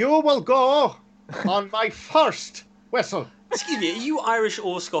 you will go on my first whistle." Excuse me, are you Irish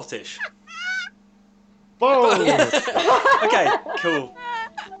or Scottish? Boom! Okay, cool.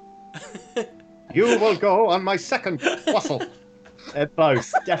 You will go on my second whistle.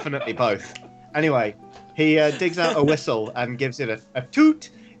 Both, definitely both. Anyway, he digs out a whistle and gives it a toot,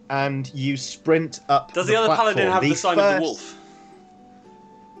 and you sprint up. Does the other platform. paladin have the sign of the first- wolf?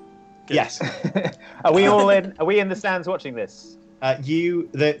 Good. Yes. Are we all in? Are we in the stands watching this?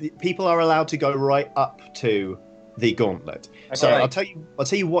 The people are allowed to go right up to the gauntlet. So Okay. I'll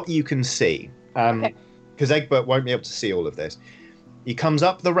tell you what you can see. Okay. Because Egbert won't be able to see all of this. He comes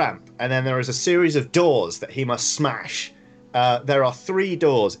up the ramp, and then there is a series of doors that he must smash. There are 3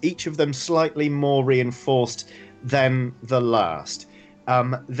 doors, each of them slightly more reinforced than the last.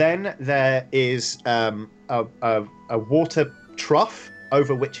 Then there is a water trough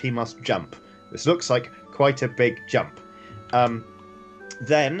over which he must jump. This looks like quite a big jump.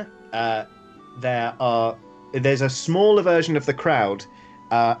 Then there's a smaller version of the crowd,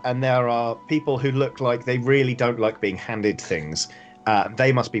 and there are people who look like they really don't like being handed things.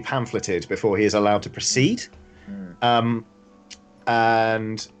 They must be pamphleted before he is allowed to proceed.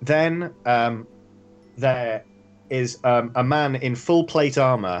 And then there is a man in full plate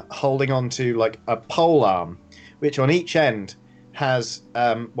armor holding on to like a pole arm which on each end has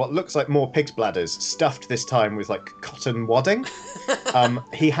what looks like more pig's bladders, stuffed this time with like cotton wadding.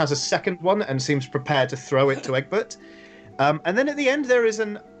 He has a second one and seems prepared to throw it to Egbert. And then at the end there is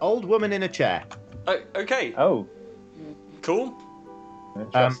an old woman in a chair. Okay. Oh. Cool.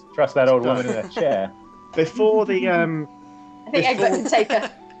 Trust that old woman in a chair. Before the I think Egbert can take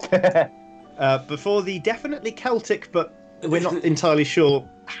her. before the definitely Celtic, but we're not entirely sure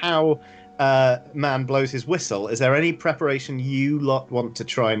how man blows his whistle. Is there any preparation you lot want to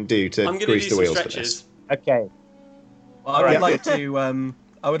try and do to grease the wheels for this? Okay. Well,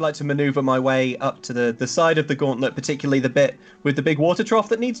 I would like to maneuver my way up to the side of the gauntlet, particularly the bit with the big water trough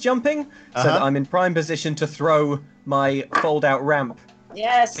that needs jumping, so that I'm in prime position to throw my fold-out ramp.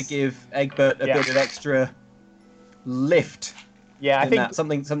 Yes. To give Egbert a bit of extra lift. Yeah, I think that.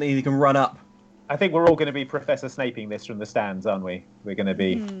 something he can run up. I think we're all going to be Professor Snaping this from the stands, aren't we? We're going to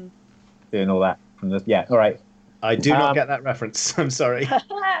be doing all that from the. Yeah. All right. I do not get that reference. I'm sorry.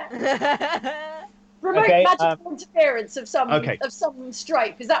 Remote magical interference of some Okay. of some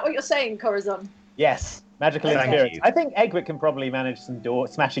stripe. Is that what you're saying, Corazon? Yes, magical Thank interference. you. I think Egbert can probably manage some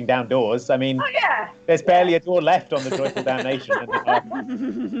smashing down doors. I mean, Oh yeah. there's barely a door left on the Joyful Damnation.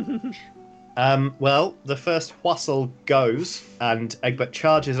 Well, the first whistle goes, and Egbert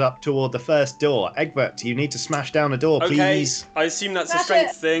charges up toward the first door. Egbert, you need to smash down a door, please. I assume that's Smash a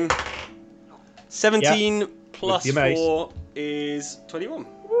strength it. thing. 17 plus your mace. 4 is 21.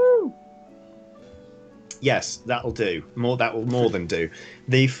 Yes, that'll do. That will more than do.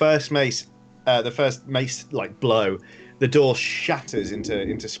 The first mace like blow, the door shatters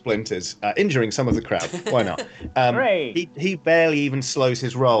into splinters, injuring some of the crowd. Why not? Hooray! He barely even slows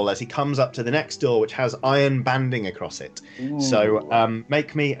his roll as he comes up to the next door, which has iron banding across it. So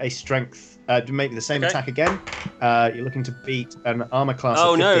make me a strength. Make me the same attack again. You're looking to beat an armor class.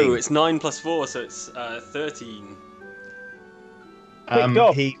 Oh of 15. no, it's 9 plus 4, so it's 13. Quick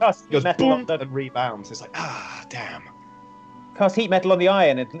door. He Cast goes metal boom on the, and rebounds. It's like, damn. cast heat metal on the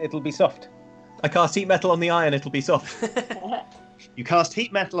iron. It'll be soft. I cast heat metal on the iron, it'll be soft. You cast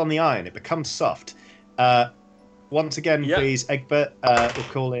heat metal on the iron, it becomes soft. Once again, please, Egbert, we'll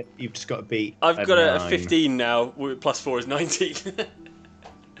call it. You've just got to beat. I've got a 9. 15 now, plus 4 is 19.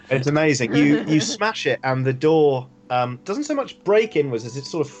 It's amazing. You smash it, and the door doesn't so much break inwards as it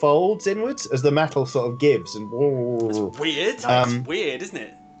sort of folds inwards as the metal sort of gives. And That's weird. That's weird, isn't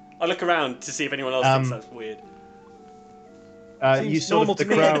it? I look around to see if anyone else thinks that's weird. You sort of the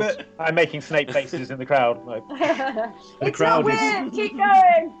crowd. I'm making snake faces in the crowd. Like, It's crowd not is- weird. Keep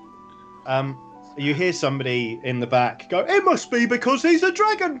going. You hear somebody in the back go, "It must be because he's a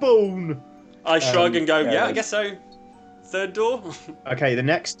dragonborn." I shrug and go, yeah, I guess so. Third door. Okay, the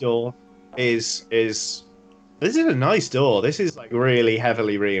next door is this is a nice door. This is like really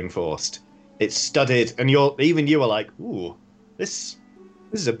heavily reinforced. It's studded, and you are like, ooh, this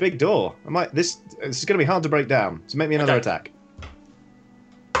is a big door. This is going to be hard to break down. So make me another attack.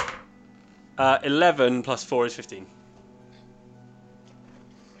 11 plus 4 is 15.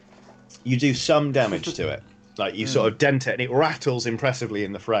 You do some damage to it, like you sort of dent it, and it rattles impressively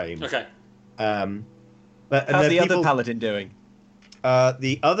in the frame. Okay. How's the other paladin doing?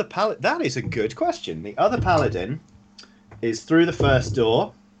 The other paladin. That is a good question. The other paladin is through the first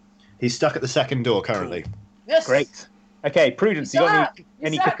door. He's stuck at the second door currently. Yes. great. Okay, Prudence, you got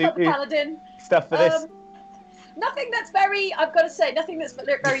any Cthulhu Paladin. stuff for this? Nothing that's very, I've got to say, nothing that's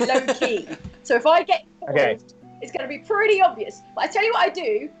very low key. So if I get Okay. it's going to be pretty obvious. But I tell you what I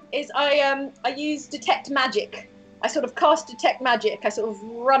do is I use detect magic. I sort of cast detect magic. I sort of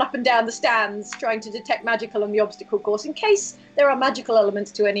run up and down the stands trying to detect magic along the obstacle course in case there are magical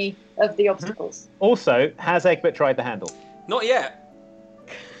elements to any of the obstacles. Also, has Egbert tried the handle? Not yet.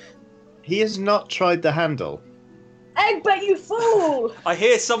 He has not tried the handle. Egbert, you fool! I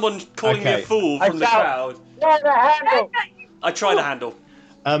hear someone calling me a Okay. fool from the shout. crowd. Try the handle! I try the handle.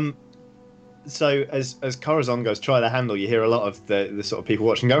 So as Corazon goes, try the handle, you hear a lot of the sort of people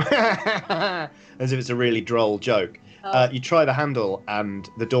watching go, as if it's a really droll joke. You try the handle and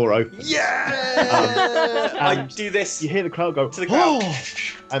the door opens. Yeah! I do this. You hear the crowd go, to the crowd. "Oh!"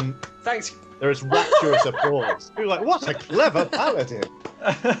 And Thanks. there is rapturous applause. You're like, what a clever paladin.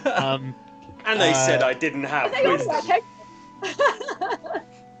 And they said I didn't have They also wisdom.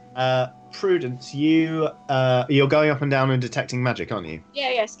 okay. Prudence, you're going up and down and detecting magic, aren't you?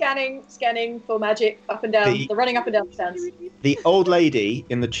 Yeah, scanning for magic up and down, the running up and down the stands. The old lady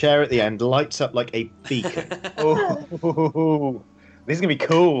in the chair at the end lights up like a beacon. Oh, this is gonna be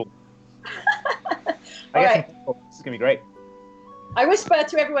cool. Alright. This is gonna be great. I whisper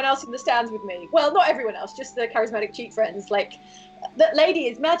to everyone else in the stands with me. Well, not everyone else, just the charismatic cheat friends. Like, that lady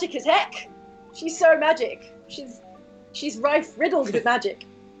is magic as heck. She's so magic. She's riddled with magic.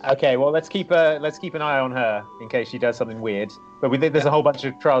 Okay, well let's keep an eye on her in case she does something weird. But we think there's a whole bunch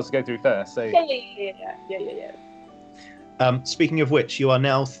of trials to go through first. So Yeah. Speaking of which, you are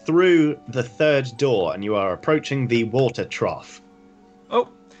now through the third door and you are approaching the water trough. Oh,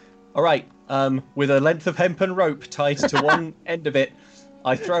 all right. With a length of hempen rope tied to one end of it,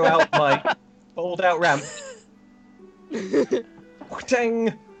 I throw out my fold-out ramp.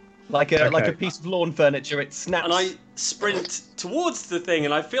 Dang! Like a piece of lawn furniture, it snaps. And I sprint towards the thing,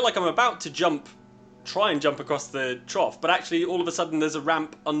 and I feel like I'm about to try and jump across the trough, but actually, all of a sudden, there's a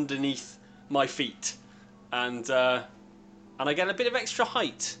ramp underneath my feet, and I get a bit of extra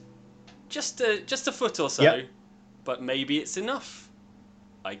height, just a foot or so. Yep. But maybe it's enough.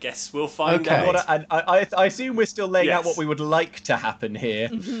 I guess we'll find Okay. out. And I assume we're still laying out what we would like to happen here.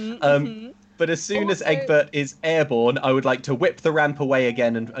 But as soon as Egbert is airborne, I would like to whip the ramp away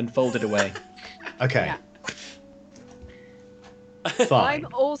again and fold it away. Okay. Yeah. Fine.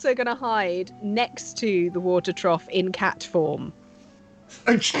 I'm also going to hide next to the water trough in cat form.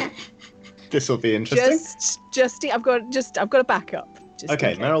 This will be interesting. I've got a backup. Just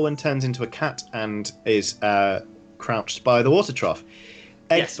Okay, in case. Merylwyn turns into a cat and is crouched by the water trough.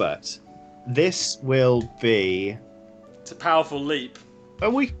 Yes. Egbert, this will be... It's a powerful leap.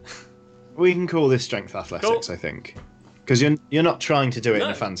 We can call this strength athletics, I think. Because you're not trying to do it in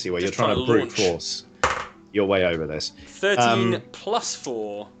a fancy way. You're just trying to brute launch. force your way over this. 13 plus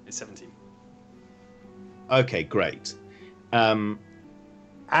 4 is 17. Okay, great.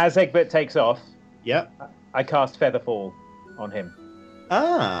 as Egbert takes off, I cast Featherfall on him.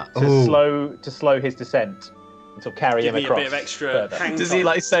 To slow his descent and sort of carry him across. Give me a bit of extra hang Does he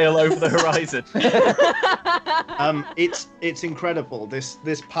like sail over the horizon? It's incredible. This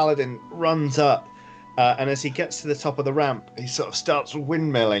paladin runs up, and as he gets to the top of the ramp, he sort of starts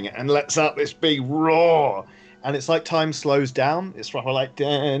windmilling and lets out this big roar. And it's like time slows down. It's rather like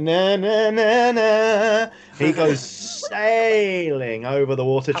da, na, na, na, na. He goes sailing over the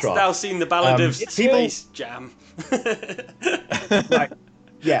water trough. Hast thou seen the Ballad of Space Jam?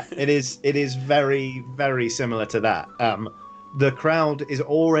 Yeah, it is very, very similar to that. The crowd is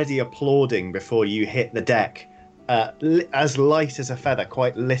already applauding before you hit the deck, as light as a feather,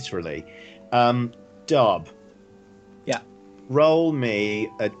 quite literally. Dob. Yeah. Roll me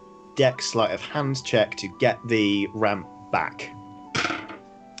a dex sleight of hand check to get the ramp back.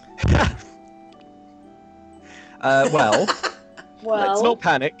 Well, let's not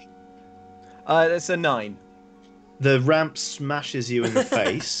panic. That's a 9. The ramp smashes you in the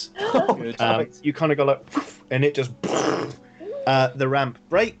face. You kind of go like, and it just. The ramp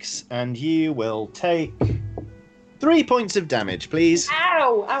breaks, and you will take 3 points of damage, please.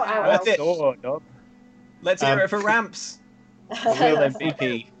 Ow! Ow! Ow! Worth it. Oh, no. Let's hear it for ramps. The real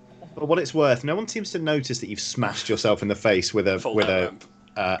MVP. For what it's worth, no one seems to notice that you've smashed yourself in the face with a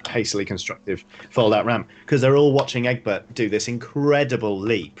hastily constructed fold-out ramp, because they're all watching Egbert do this incredible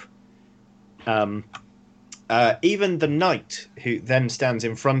leap. Even the knight, who then stands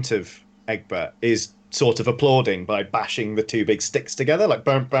in front of Egbert, is sort of applauding by bashing the two big sticks together, like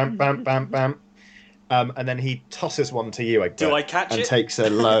bam, bam, bam, bam, bam. And then he tosses one to you, Egbert. Do I catch and it? takes a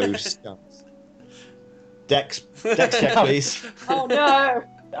low stance. Dex check, please. Oh no!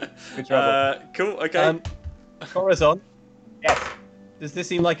 Good trouble. Cool. Okay. Corazon. Yes. Does this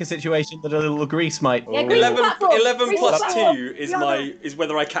seem like a situation that a little grease might? Yeah, grease 11 platform. 11 Grease plus platform. 2 is Yeah. is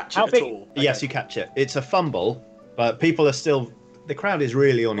whether I catch How it big- at all. Yes, you catch it. It's a fumble, but people are still. The crowd is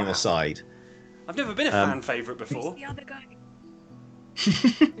really on your side. I've never been a fan favourite before. The other guy.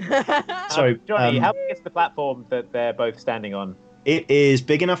 Sorry, Johnny, how big is the platform that they're both standing on? It is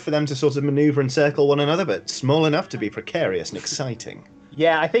big enough for them to sort of maneuver and circle one another, but small enough to be precarious and exciting.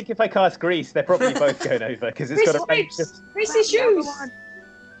 Yeah, I think if I cast Grease, they're probably both going over because it's got a range of... Grease's shoes.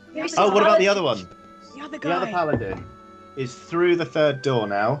 Oh, what about the other one? The other The other guy. paladin is through the third door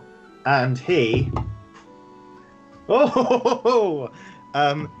now, and he. Oh,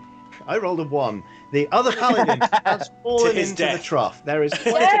 I rolled a 1. The other paladin has fallen his into death. the trough. There is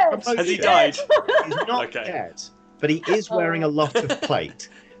quite Dead. a commotion. Has he died? He's not Okay. dead, but he is wearing a lot of plate,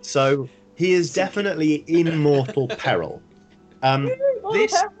 so he is definitely in mortal peril.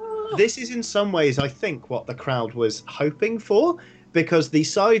 This is in some ways, I think, what the crowd was hoping for, because the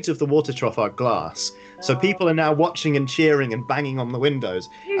sides of the water trough are glass. So people are now watching and cheering and banging on the windows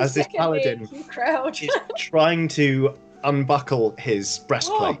as this paladin You crowd. is trying to unbuckle his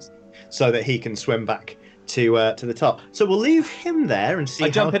breastplate so that he can swim back to the top. So we'll leave him there and see. I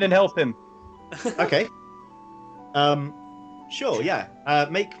jump in and help him. Okay. Sure. Yeah.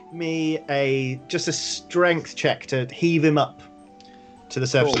 Make me just a strength check to heave him up. to the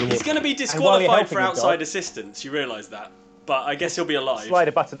surface of the water. He's going to be disqualified for outside assistance. You realise that, but I guess he'll be alive. Slide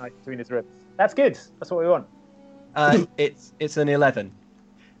a butter knife between his ribs. That's good. That's what we want. It's an 11.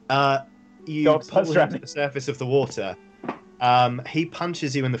 You pull him to the surface of the water. He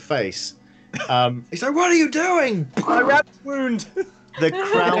punches you in the face. He's like, "What are you doing?" My rabbit wound. The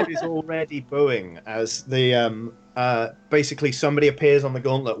crowd is already booing as the basically somebody appears on the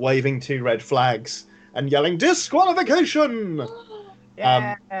gauntlet waving 2 red flags and yelling disqualification.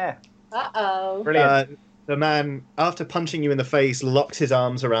 Yeah. Brilliant. The man, after punching you in the face, locks his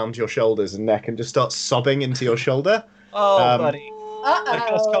arms around your shoulders and neck and just starts sobbing into your shoulder. Oh, buddy.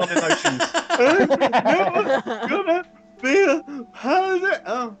 Uh-oh. Calm emotions. Gonna be a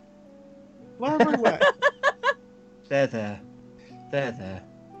why am I wet? They're there.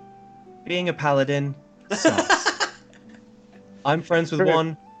 Being a paladin sucks. I'm friends with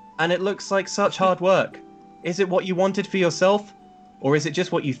one, and it looks like such hard work. Is it what you wanted for yourself, or is it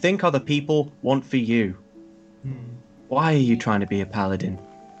just what you think other people want for you? Why are you trying to be a paladin?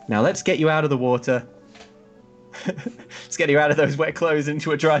 Now let's get you out of the water. Let's get you out of those wet clothes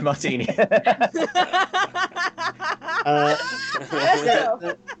into a dry martini.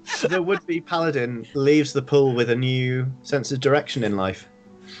 The would-be paladin leaves the pool with a new sense of direction in life.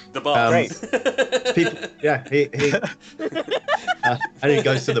 The bar. People, yeah, he and he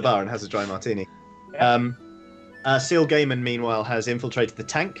goes to the bar and has a dry martini. Seal Gaiman, meanwhile, has infiltrated the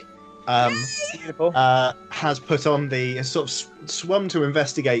tank. Has put on the sort of swum to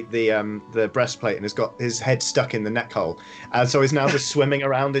investigate the breastplate and has got his head stuck in the neck hole, and so he's now just swimming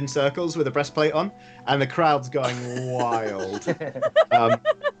around in circles with the breastplate on, and the crowd's going wild.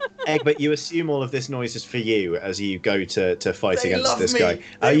 Egbert, you assume all of this noise is for you as you go to fight against this guy.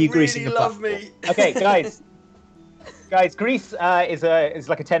 Are you greasing the platform? Okay, guys, grease is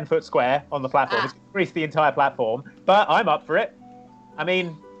like a 10-foot square on the platform. It's grease the entire platform, but I'm up for it. I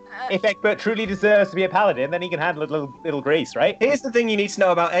mean, if Egbert truly deserves to be a paladin, then he can handle a little grease, right? Here's the thing you need to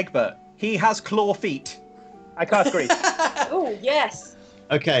know about Egbert. He has claw feet. I cast grease. Oh, yes.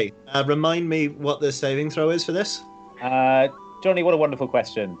 Okay, remind me what the saving throw is for this. Johnny, what a wonderful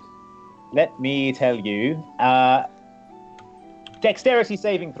question. Let me tell you. Dexterity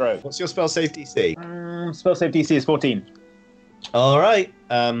saving throw. What's your spell save DC? Spell save DC is 14. All right.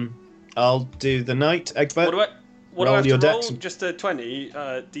 I'll do the knight, Egbert. What do I have to roll? Just a 20,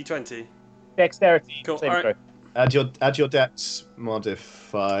 D20. Dexterity cool. saving throw. Add your dex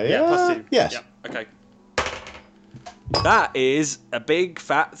modifier. Yeah, +2. Yes. Yeah, okay. That is a big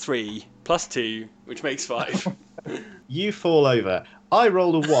fat 3 +2, which makes 5. You fall over. I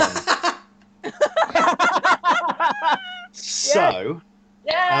rolled a 1. So.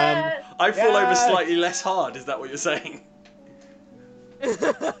 Yeah. I fall over slightly less hard. Is that what you're saying?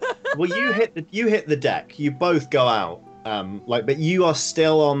 Well, you hit the deck. You both go out. But you are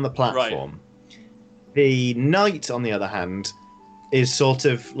still on the platform. Right. The knight, on the other hand, is sort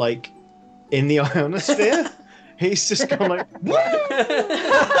of like in the ionosphere. He's just gone like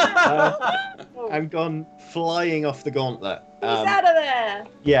and gone flying off the gauntlet. He's out of there.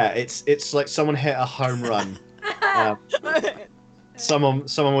 Yeah, it's like someone hit a home run. Someone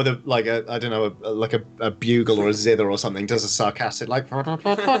with a bugle or a zither or something does a sarcastic like.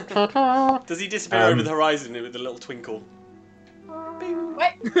 Does he disappear over the horizon with a little twinkle?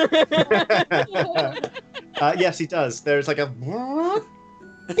 Wait. Yes, he does. There's like a.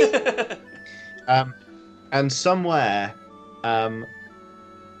 And somewhere, an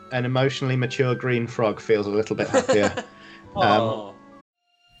emotionally mature green frog feels a little bit happier.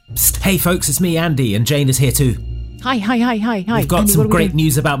 Psst, hey folks, it's me, Andy, and Jane is here too. Hi. We've got Andy, some great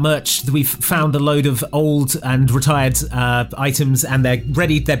news about merch. We've found a load of old and retired items, and they're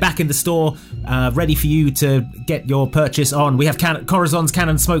back in the store, ready for you to get your purchase on. We have Corazon's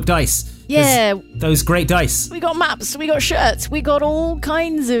Cannon Smoke Dice. Yeah. Those great dice. We got maps, we got shirts, we got all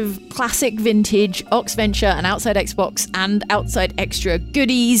kinds of classic vintage Oxventure and Outside Xbox and Outside Extra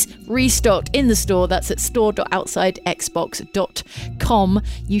goodies restocked in the store. That's at store.outsidexbox.com.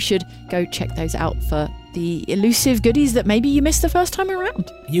 You should go check those out for the elusive goodies that maybe you missed the first time around.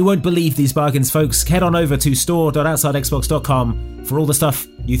 You won't believe these bargains, folks. Head on over to store.outsidexbox.com for all the stuff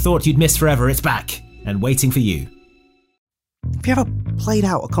you thought you'd missed forever. It's back and waiting for you. Have you ever played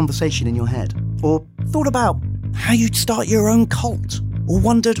out a conversation in your head? Or thought about how you'd start your own cult? Or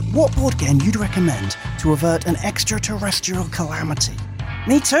wondered what board game you'd recommend to avert an extraterrestrial calamity?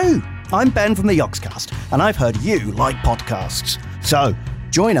 Me too! I'm Ben from the Yogscast, and I've heard you like podcasts. So,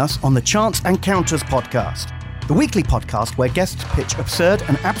 join us on the Chance Encounters podcast, the weekly podcast where guests pitch absurd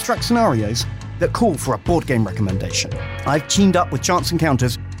and abstract scenarios that call for a board game recommendation. I've teamed up with Chance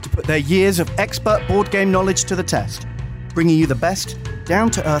Encounters to put their years of expert board game knowledge to the test. bringing you the best,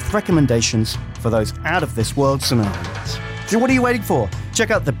 down-to-earth recommendations for those out-of-this-world scenarios. So what are you waiting for?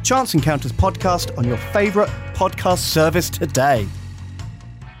 Check out the Chance Encounters podcast on your favourite podcast service today.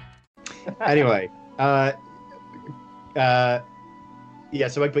 Anyway, yeah,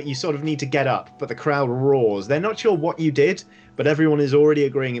 so but you sort of need to get up, but the crowd roars. They're not sure what you did, but everyone is already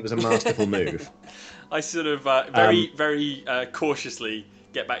agreeing it was a masterful move. I sort of very cautiously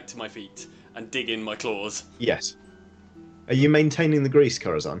get back to my feet and dig in my claws. Yes. Are you maintaining the grease,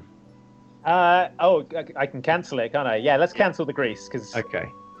 Corazon? I can cancel it, can't I? Yeah, let's cancel the grease, because that's going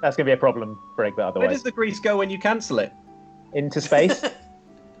to be a problem for Egbert otherwise. Where does the grease go when you cancel it? Into space.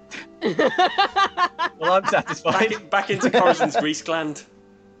 Well, I'm satisfied. Back into Corazon's grease gland.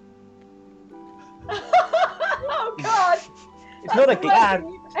 Oh, God. It's not a gland.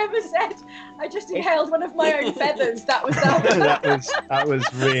 You've ever said. I just inhaled one of my own feathers. That was that was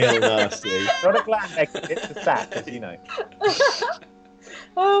real nasty. Not a gland, it's a sack, as you know.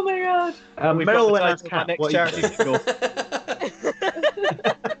 Oh my God. Meryl went as cat. Next charity single.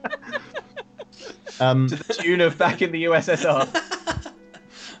 To the tune of Back in the USSR.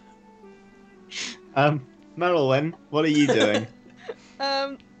 Meryl, what are you doing?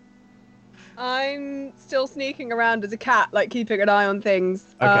 I'm still sneaking around as a cat, like keeping an eye on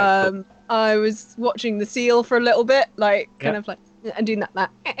things. Okay, cool. I was watching the seal for a little bit, like kind of like, and doing that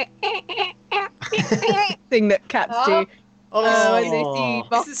thing that cats do. When they see Is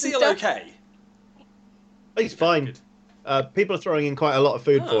box the and seal stuff. okay? He's fine. People are throwing in quite a lot of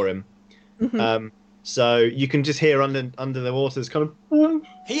food for him. So you can just hear under the waters kind of...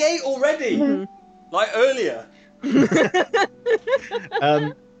 He ate already! Like earlier.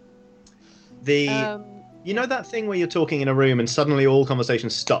 You know that thing where you're talking in a room and suddenly all conversation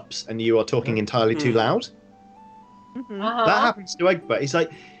stops and you are talking entirely too loud? That happens to Egbert. He's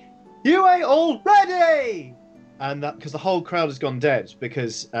like, "You ate already!" And that because the whole crowd has gone dead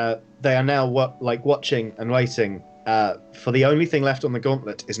because they are now watching and waiting for the only thing left on the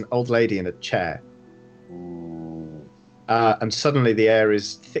gauntlet is an old lady in a chair. And suddenly the air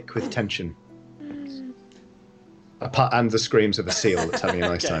is thick with tension. And the screams of a seal that's having a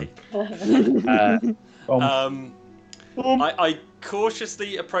nice time. I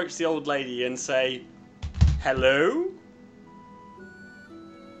cautiously approach the old lady and say, "Hello?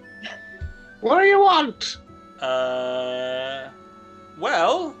 What do you want?"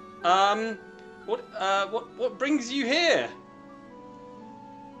 What brings you here?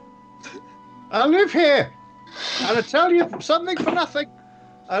 I live here, and I tell you something for nothing.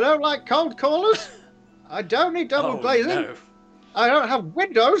 I don't like cold callers. I don't need double glazing. No. I don't have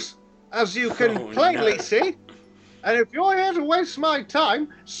windows, as you can plainly see. And if you're here to waste my time,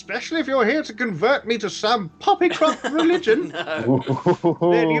 especially if you're here to convert me to some poppycroft religion,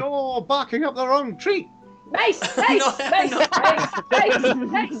 then you're barking up the wrong tree. Mace! I'm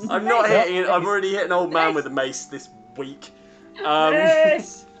not hitting it. I've already hit an old man with a mace this week.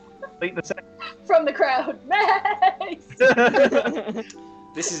 Mace! From the crowd. Mace!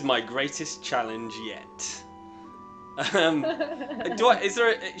 This is my greatest challenge yet.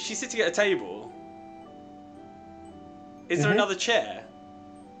 She's sitting at a table. Is there another chair?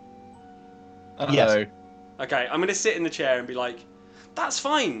 Yes. Okay, I'm going to sit in the chair and be like, "That's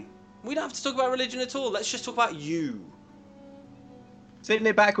fine. We don't have to talk about religion at all. Let's just talk about you." Sitting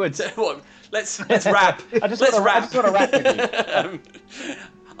it backwards. What? Let's rap. I just want to rap with you.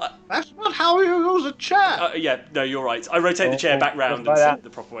 That's not how you use a chair. Yeah, no, you're right. I rotate the chair back round and sit the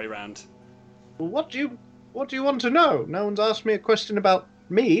proper way round. Well, what do you want to know? No one's asked me a question about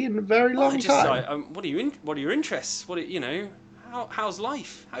me in a very long time. What are your interests? How's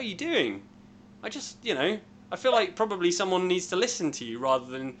life? How are you doing? I feel like probably someone needs to listen to you rather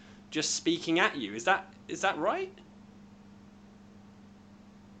than just speaking at you. Is that right?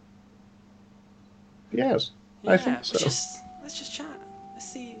 Yes, Yeah, I think so. Let's just chat.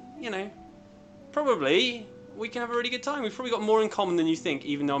 Let's see, probably we can have a really good time. We've probably got more in common than you think,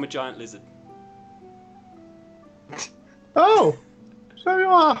 even though I'm a giant lizard. Oh, so you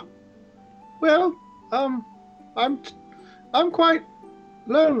are. Well, I'm quite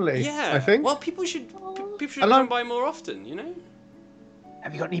lonely. Yeah, I think. Well, people should come by more often.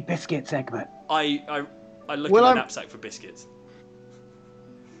 Have you got any biscuits, Egbert? I look in my knapsack for biscuits.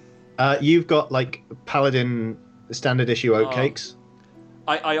 You've got like Paladin standard issue oatcakes.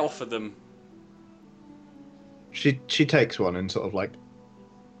 I offer them. She takes one and sort of like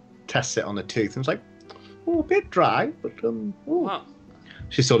tests it on a tooth and is like, "Oh, a bit dry, but Wow.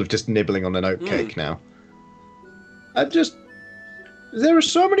 She's sort of just nibbling on an oatcake now. There are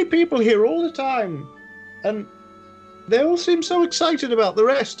so many people here all the time, and they all seem so excited about the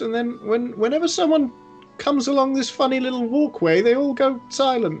rest. And then whenever someone comes along this funny little walkway, they all go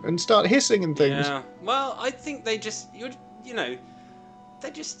silent and start hissing and things. Yeah. Well, I think they just,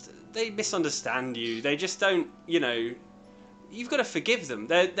 they misunderstand you. They just don't, you've got to forgive them.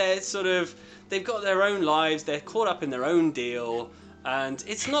 They're sort of, they've got their own lives. They're caught up in their own deal, and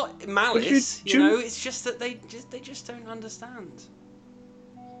it's not malice. It's just that they just don't understand.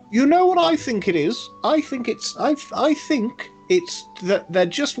 You know what I think it is? I think it's that they're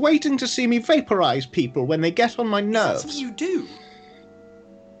just waiting to see me vaporize people when they get on my nerves. That's what you do.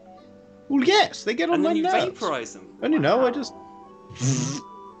 Well, yes, they get on my nerves. And then you vaporize them. And I just...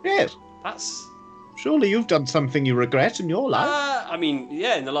 Yes. That's... Surely you've done something you regret in your life.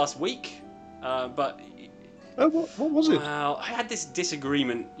 In the last week. But... Oh, what was it? Well, I had this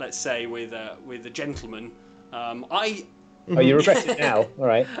disagreement, let's say, with a gentleman. Oh, you regret it now? All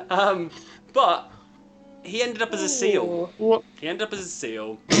right. But he ended up as a seal. What? He ended up as a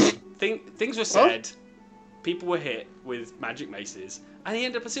seal. Things were said. People were hit with magic maces. And he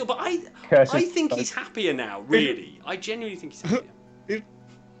ended up a seal. But I think he's happier now, really. I genuinely think he's happier.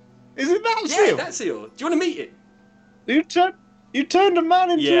 Is it that seal? Yeah, that seal. Do you want to meet it? You turned a man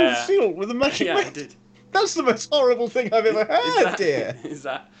into a seal with a magic mace? Yeah, I did. That's the most horrible thing I've ever heard, dear. Is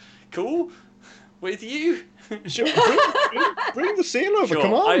that cool with you? Sure, bring the seal over, sure.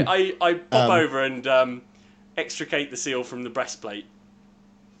 Come on. I pop over and extricate the seal from the breastplate.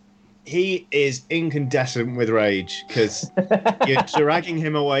 He is incandescent with rage because you're dragging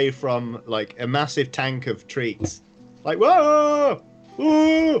him away from like a massive tank of treats. Like, whoa!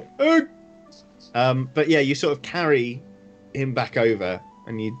 Whoa! But yeah, you sort of carry him back over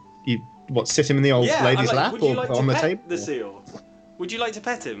and you sit him in the old lady's lap would you like on to the pet table? The seal? Would you like to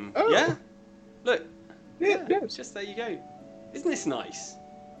pet him? Oh. Yeah? Look. Yeah. Just there you go. Isn't this nice?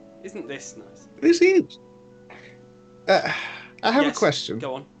 Isn't this nice? This is. I have a question.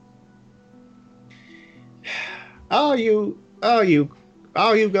 Go on. Are you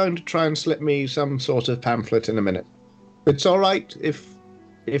going to try and slip me some sort of pamphlet in a minute? It's all right if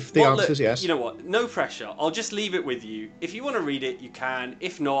the answer is yes. You know what? No pressure. I'll just leave it with you. If you want to read it, you can.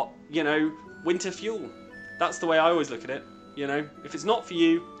 If not, winter fuel. That's the way I always look at it. If it's not for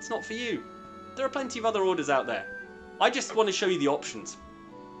you, it's not for you. There are plenty of other orders out there. I just want to show you the options.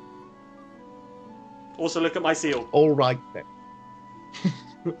 Also, look at my seal. All right then.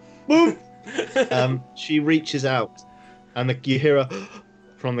 She reaches out, and you hear a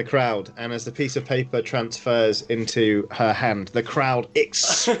from the crowd. And as the piece of paper transfers into her hand, the crowd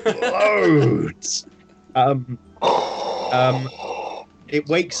explodes. It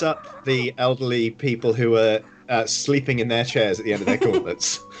wakes up the elderly people who are sleeping in their chairs at the end of their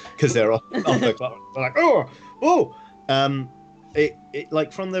gauntlets. Because they're off the clock. They're like, oh! It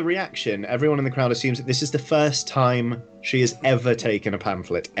like from the reaction, everyone in the crowd assumes that this is the first time she has ever taken a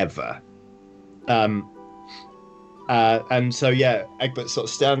pamphlet ever. And so Egbert sort of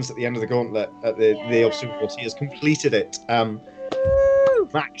stands at the end of the gauntlet at the obstacle course. He has completed it.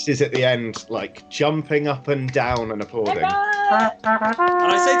 Max is at the end, like jumping up and down and applauding. And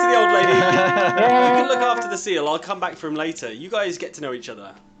I say to the old lady, you can look after the seal. I'll come back for him later. You guys get to know each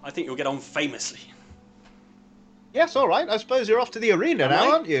other. I think you'll get on famously. Yes, all right. I suppose you're off to the arena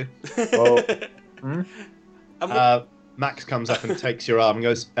now, aren't you? Max comes up and takes your arm and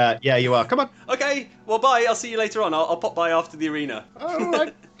goes, yeah, you are. Come on. Okay, well, bye. I'll see you later on. I'll pop by after the arena. All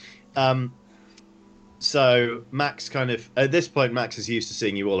right. So Max kind of, at this point, Max is used to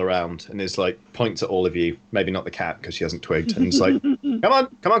seeing you all around and is like, points at all of you. Maybe not the cat because she hasn't twigged. And it's like,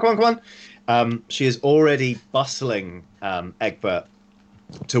 come on. She is already bustling Egbert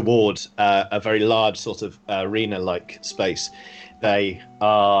toward a very large sort of arena-like space. They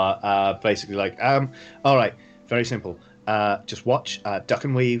are basically like, all right, very simple. Just watch, duck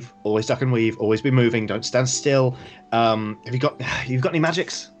and weave, always be moving, don't stand still. Have you got any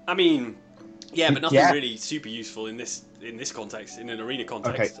magics? I mean, yeah, but nothing really super useful in this context, in an arena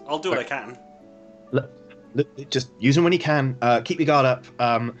context. Okay. I'll do what I can. Look, just use them when you can. Keep your guard up.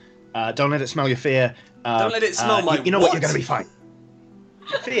 Don't let it smell your fear. Don't let it smell my. You know what? You're going to be fine.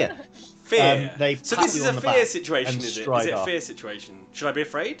 Fear. So this is a fear situation, is it? Is it a fear situation? Should I be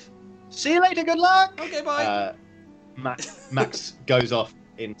afraid? See you later. Good luck. Okay, bye. Max goes off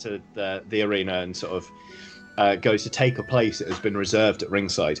into the arena and sort of goes to take a place that has been reserved at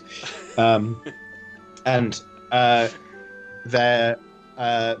ringside.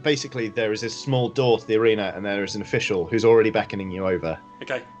 Basically there is a small door to the arena, and there is an official who's already beckoning you over.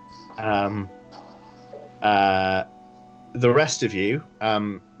 Okay. The rest of you,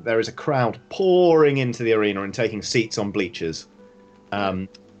 there is a crowd pouring into the arena and taking seats on bleachers. You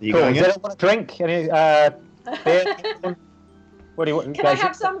going in? Does anyone want a drink? Any beer? What do you want? Can I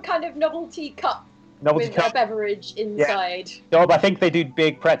have some kind of novelty cup Novelty with cup. a beverage inside. Dob, I think they do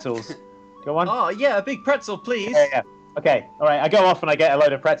big pretzels. Go on. Oh, yeah, a big pretzel, please. Yeah. Okay, all right. I go off and I get a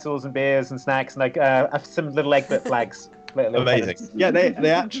load of pretzels and beers and snacks and some little Egbert flags. Little Amazing. pennants. Yeah, they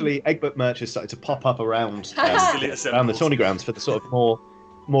actually Egbert merch is starting to pop up around the tourney grounds for the sort of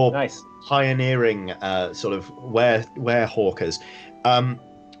more nice pioneering sort of warehawkers.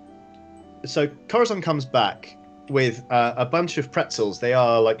 So Corazon comes back with a bunch of pretzels. They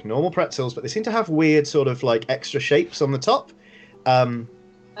are like normal pretzels, but they seem to have weird sort of like extra shapes on the top. And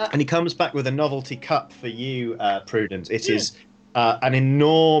he comes back with a novelty cup for you, Prudence. It is an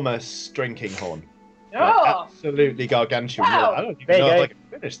enormous drinking horn. Oh, absolutely gargantuan. Wow. I don't even know if I can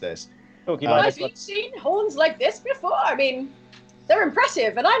finish this. have you seen horns like this before? I mean, they're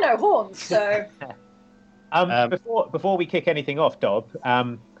impressive, and I know horns, so. Before we kick anything off, Dob,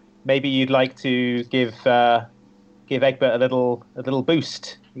 maybe you'd like to give Egbert a little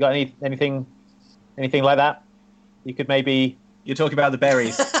boost. You got anything like that? You could maybe. You're talking about the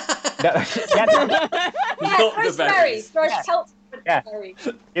berries. Those berries. Those pelts with berries.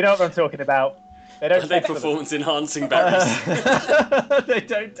 You know what I'm talking about. They don't. Are they performance-enhancing berries? They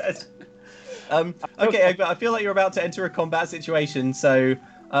don't. Okay, Egbert, I feel like you're about to enter a combat situation, so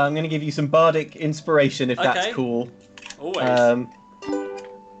I'm going to give you some bardic inspiration, if that's cool. Always.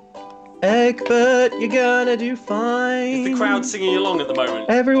 Egbert, you're gonna do fine. Is the crowd singing along at the moment?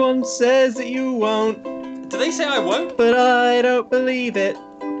 Everyone says that you won't. Do they say I won't? But I don't believe it.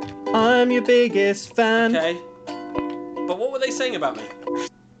 I'm your biggest fan. Okay. But what were they saying about me?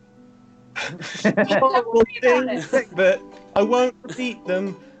 But I won't repeat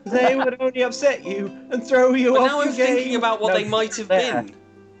them. They would only upset you and throw you But off now your I'm game. thinking about what they might have been.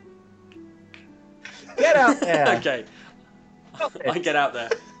 Get out there. Okay. I get out there.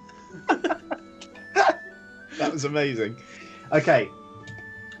 That was amazing. Okay.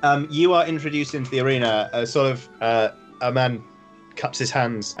 You are introduced into the arena. A man cups his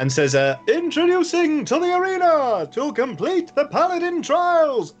hands and says, "Introducing to the arena to complete the Paladin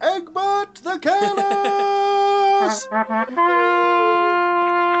trials, Egbert the Careless."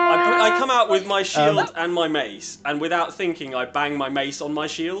 I come out with my shield and my mace, and without thinking, I bang my mace on my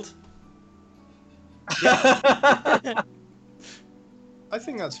shield. I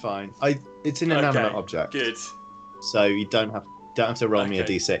think that's fine. It's an inanimate object. Good. So you don't have to roll me a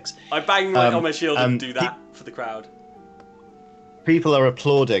d6. I bang on my shield and do that for the crowd. People are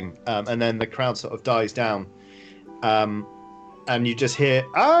applauding, and then the crowd sort of dies down, and you just hear,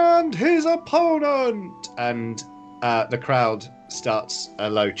 "And his opponent!" And the crowd starts a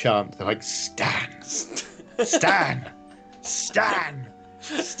low chant. They're like, "Stan! Stan! Stan!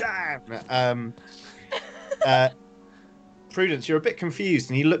 Stan!" Prudence, you're a bit confused,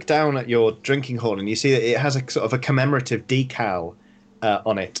 and you look down at your drinking horn, and you see that it has a sort of a commemorative decal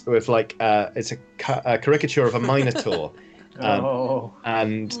on it, with like it's a caricature of a minotaur,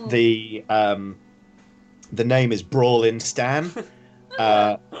 and the name is Brawlin' Stan.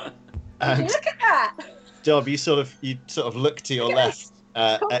 And look at that. Dob, you sort of look to your left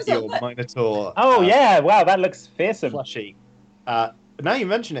at your minotaur. Oh yeah! Wow, that looks fearsome. Flushy. Now you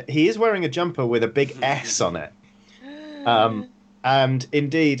mention it, he is wearing a jumper with a big S on it. And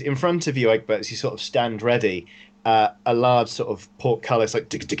indeed, in front of you, Egbert, as you sort of stand ready, a large sort of portcullis like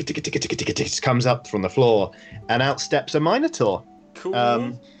comes up from the floor, and out steps a minotaur.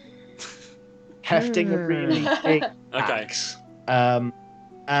 Cool. Hefting a really big axe.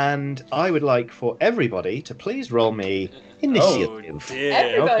 And I would like for everybody to please roll me initiative. Oh, dear.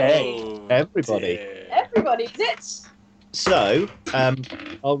 Everybody. Everybody. Everybody's it. So,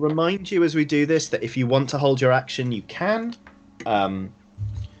 I'll remind you as we do this that if you want to hold your action, you can.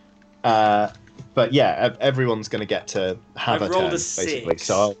 But yeah, everyone's going to get to have I've a rolled turn, a basically. 6.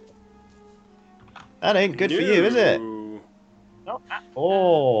 So that ain't good for you, is it? Not at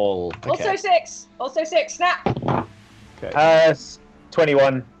all. Okay. Also 6. Also 6. Snap. Okay.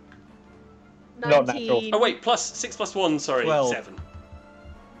 21. 19. Not natural. Oh wait, plus 6 plus 1. Sorry, 12.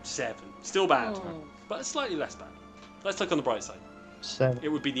 7. Still bad, Oh. but slightly less bad. Let's look on the bright side. 7. It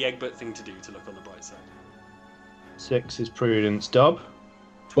would be the Egbert thing to do to look on the bright side. 6 is Prudence. Dob?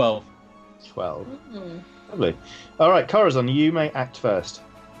 12. 12. Lovely. All right, Corazon, you may act first.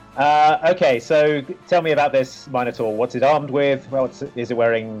 Okay, so tell me about this Minotaur. What's it armed with? Is it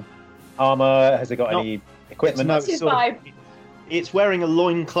wearing armor? Has it got any equipment? What's his vibe? It's wearing a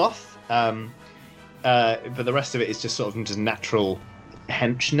loincloth, but the rest of it is just sort of just natural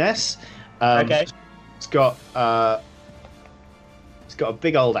henchness. Okay. It's got a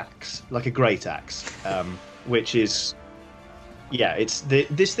big old axe, like a great axe, which is Yeah,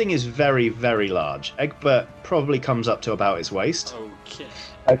 this thing is very, very large. Egbert probably comes up to about its waist. Okay.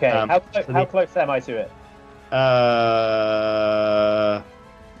 Okay, how close am I to it?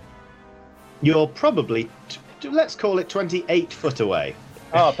 You're probably, let's call it 28 foot away.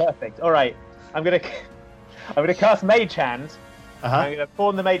 Oh, perfect. All right, I'm gonna cast Mage Hand. I'm gonna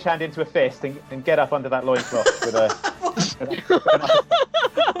form the Mage Hand into a fist and get up under that loincloth with a.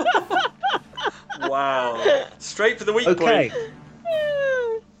 Wow! Straight for the weak point.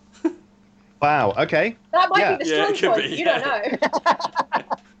 Wow. Okay. That might be the strong point. Be, you don't know.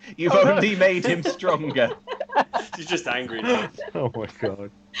 You've only made him stronger. He's just angry now. Oh my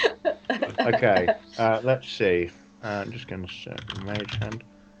god. Okay. Let's see. I'm just gonna say Mage Hand.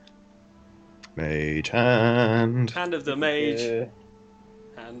 Mage Hand. Hand of the mage.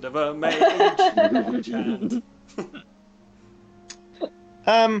 Hand of a mage. Mage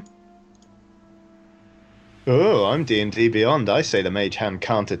hand. Oh, I'm D&D Beyond. I say the Mage Hand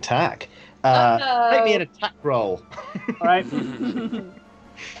can't attack. Make me an attack roll. All right.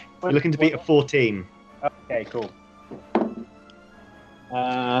 You're looking to beat a 14. Okay, cool.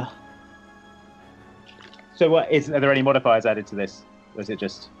 So what are there any modifiers added to this? Or is it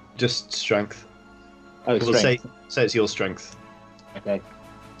just strength? Oh, we'll strength. say it's your strength. Okay.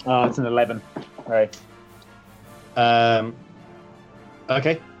 Oh, it's an 11. All right.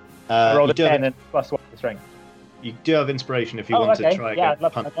 Okay. I rolled a 10 and +1 for strength. You do have inspiration if you want to try again.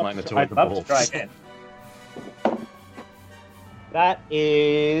 Punt Minotaur with the ball. To try again. That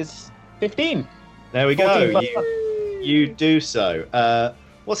is 15. There we go. You do so.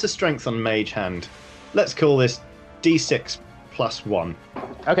 What's the strength on Mage Hand? Let's call this D6 + 1.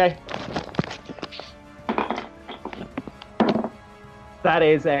 Okay. That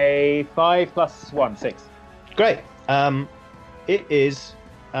is a 5 + 1, 6. Great. It is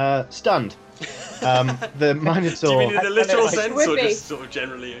stunned. The Minotaur. Do you mean in a literal sense, or just sort of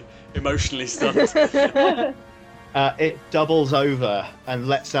generally emotionally stunned? It doubles over and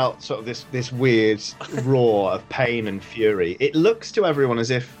lets out sort of this weird roar of pain and fury. It looks to everyone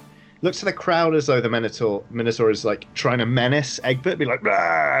to the crowd as though the Minotaur is like trying to menace Egbert, be like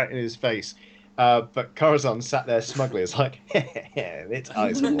 "Rah!" in his face. But Corazon sat there smugly, it's like, it's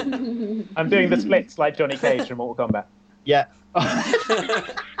eyes. I'm doing the splits like Johnny Cage from Mortal Kombat. Yeah.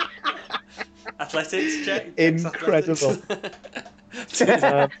 Athletics check. Incredible.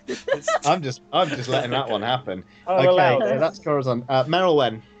 I'm just letting that one happen. Oh, okay, so that's Corazon.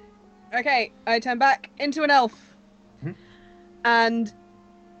 Merylwen. Okay, I turn back into an elf. And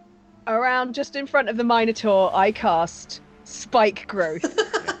around just in front of the Minotaur, I cast Spike Growth.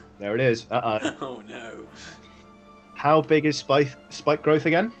 There it is. Oh no. How big is spike growth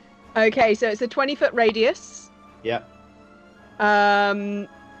again? Okay, so it's a 20-foot radius. Yeah. The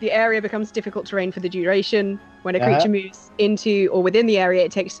area becomes difficult terrain for the duration. When a creature moves into or within the area,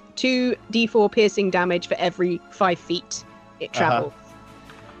 it takes 2d4 piercing damage for every 5 feet it travels.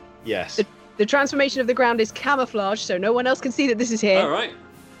 Yes. The transformation of the ground is camouflage, so no one else can see that this is here. All right.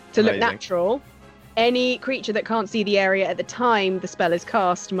 To look natural. Any creature that can't see the area at the time the spell is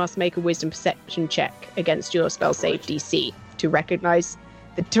cast must make a wisdom perception check against your spell save DC to recognize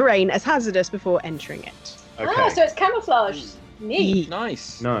the terrain as hazardous before entering it. Okay. Ah, so it's camouflage. Neat.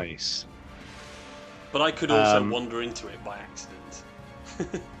 Nice. But I could also wander into it by accident.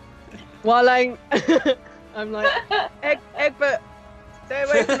 While I'm like, Egbert, stay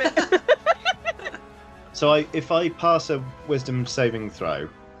away from it. So if I pass a wisdom saving throw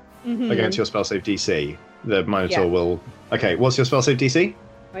against your spell save DC, the Minotaur will... Okay, what's your spell save DC?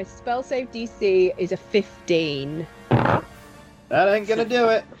 My spell save DC is a 15. That ain't gonna do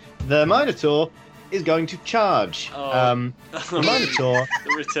it. The Minotaur is going to charge. The Minotaur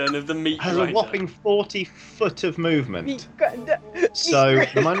the return of the meat has grinder. a whopping 40 foot of movement. So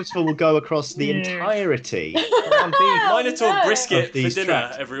the Minotaur will go across the entirety Minotaur brisket of for these dinner,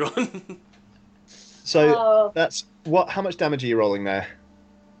 traps. everyone. So that's what? How much damage are you rolling there?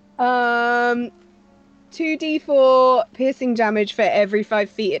 2d4 piercing damage for every 5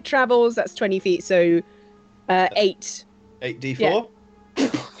 feet it travels. That's 20 feet, so 8. 8d4? Yeah.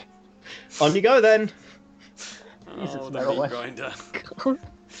 On you go then. Oh, the meat grinder.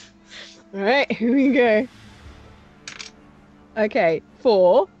 Alright, here we go. Okay,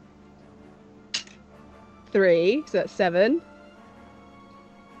 4. 3, so that's 7.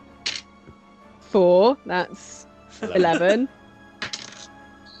 4, that's 11.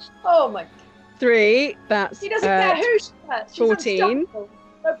 Oh my. 3, that's He doesn't care who she hurts. She's 14. unstoppable.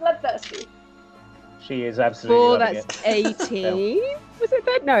 So bloodthirsty. She is absolutely 4, loving that's it. 18. Was it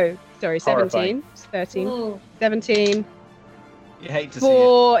that? No, sorry, 17. 13. 17. You hate to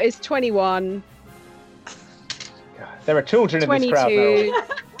 4 is 21. God, There are children in this crowd now.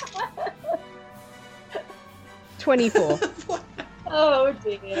 24. Oh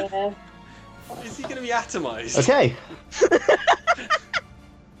dear. Is he going to be atomized? Okay. Just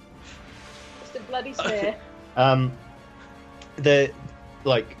a bloody spear. The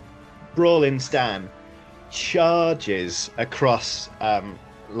brawling Stan charges across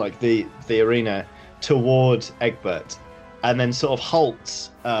the arena towards Egbert, and then sort of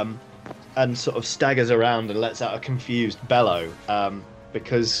halts and sort of staggers around and lets out a confused bellow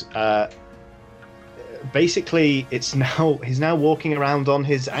because basically he's now walking around on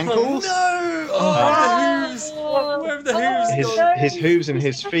his ankles. Oh no! Where have the hooves? His hooves and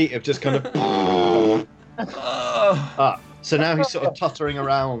his feet have just kind of so now he's sort of tottering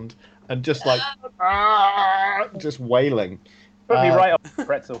around and just like just wailing. Put me right off the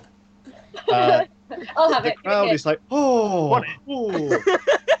pretzel. I'll have the it. crowd is like, oh.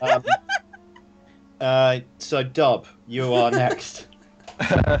 So Dob, you are next.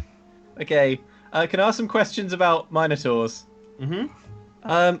 Okay. Can I ask some questions about Minotaurs? Mm-hmm.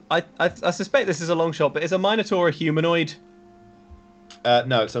 I suspect this is a long shot, but is a Minotaur a humanoid?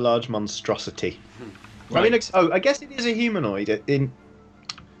 No, it's a large monstrosity. Right. I mean, I guess it is a humanoid.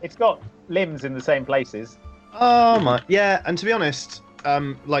 It's got limbs in the same places. Oh my, yeah. And to be honest,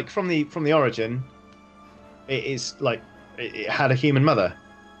 like from the origin, it is like it had a human mother.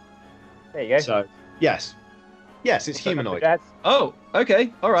 There you go. So yes, it's humanoid. Oh,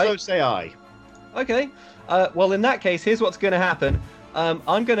 okay, all right. So say I. Okay. Well, in that case, here's what's going to happen.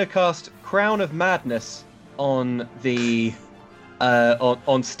 I'm going to cast Crown of Madness on the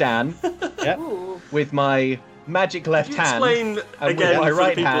on Stan. Yeah. With my magic left hand. Explain and again with my for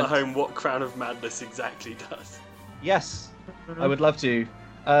right the people hand. at home what Crown of Madness exactly does. Yes, I would love to.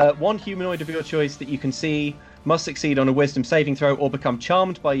 One humanoid of your choice that you can see must succeed on a wisdom saving throw or become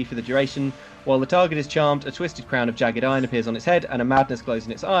charmed by you for the duration. While the target is charmed, a twisted crown of jagged iron appears on its head and a madness glows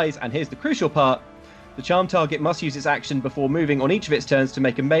in its eyes. And here's the crucial part. The charmed target must use its action before moving on each of its turns to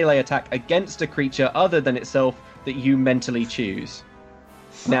make a melee attack against a creature other than itself that you mentally choose.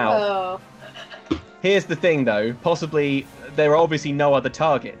 Now, here's the thing though. Possibly, there are obviously no other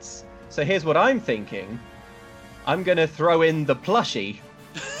targets. So here's what I'm thinking. I'm going to throw in the plushie.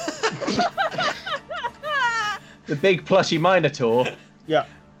 The big plushy Minotaur. Yeah.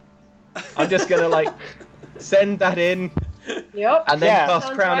 I'm just going to send that in. Yep. And then cast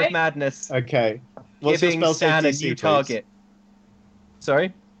Sounds Crown right. of Madness. Okay. What's your giving spell Stan a save DC, new please? target.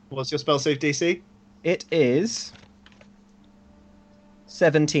 Sorry? What's your spell save DC? It is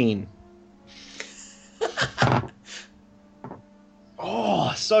 17.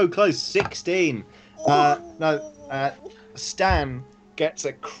 Oh, so close. 16. Stan gets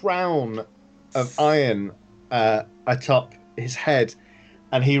a crown of iron atop his head,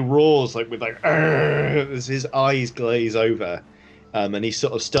 and he roars as his eyes glaze over, and he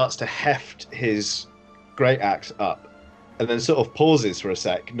sort of starts to heft his great axe up, and then sort of pauses for a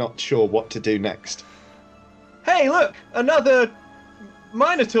sec, not sure what to do next. Hey, look! Another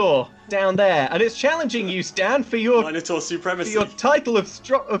Minotaur down there, and it's challenging you, Stan, for your Minotaur supremacy. For your title of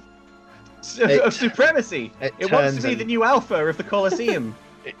supremacy. It wants to be the new alpha of the Colosseum.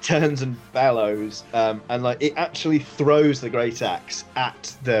 It turns and bellows, and it actually throws the great axe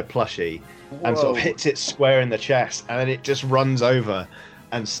at the plushie, and sort of hits it square in the chest, and then it just runs over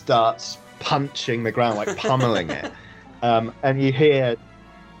and starts punching the ground, pummeling it. And you hear,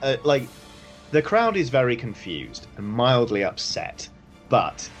 the crowd is very confused and mildly upset,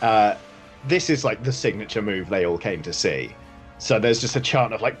 but this is the signature move they all came to see. So there's just a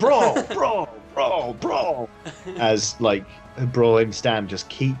chant of brawl, brawl, brawl, brawl, as brawling Stan just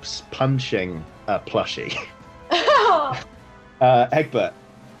keeps punching a plushie. Egbert.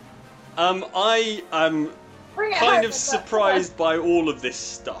 I am kind of surprised by all of this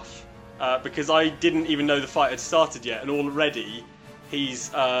stuff because I didn't even know the fight had started yet, and already he's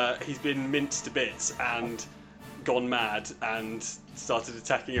been minced to bits and gone mad and started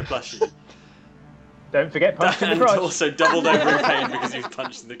attacking a plushie. Don't forget punch in the crotch. And also doubled over in pain because he was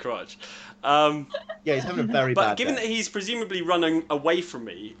punched in the crotch. Yeah, he's having a very bad But given day. that he's presumably running away from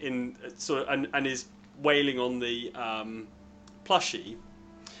me and is wailing on the plushie,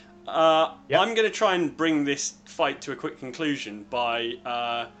 I'm going to try and bring this fight to a quick conclusion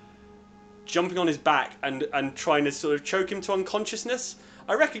by jumping on his back and trying to sort of choke him to unconsciousness.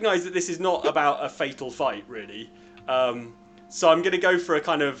 I recognise that this is not about a fatal fight, really. So I'm going to go for a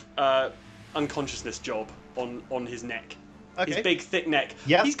kind of unconsciousness job on his neck. Okay. His big, thick neck.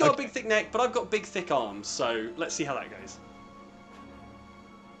 Yeah, He's got a big, thick neck, but I've got big, thick arms, so let's see how that goes.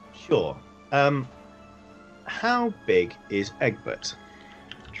 Sure. How big is Egbert?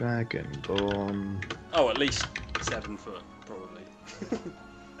 Dragonborn. Oh, at least 7 foot, probably.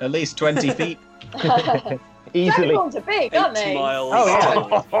 At least 20 feet. Easily. Dragonborns are big, aren't 80 they? miles.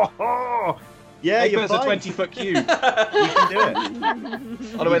 Oh, yeah, you're Egbert's a fine. 20-foot cube. You can do it.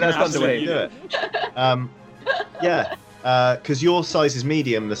 Oh, no, wait, that's Absolutely Thunderwave. do it. Yeah, because your size is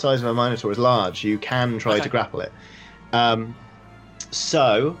medium, the size of a Minotaur is large. You can try to grapple it.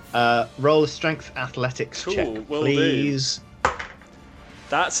 So, roll a strength athletics Cool, check, will please.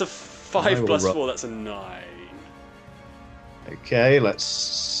 That's a 5 will plus roll. 4, that's a 9. Okay, let's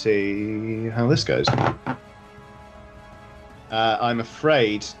see how this goes. I'm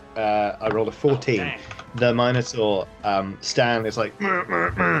afraid I rolled a 14. Dang. The Minotaur, Stan, is like,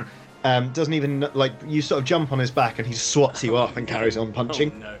 doesn't even, like, you sort of jump on his back and he swats you off and carries on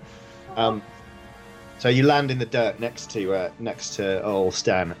punching. Oh, no. So you land in the dirt next to old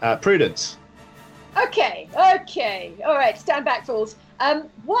Stan. Prudence. Okay. All right, stand back, fools.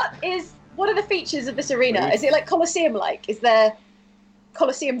 What are the features of this arena? Is it like Colosseum-like? Is there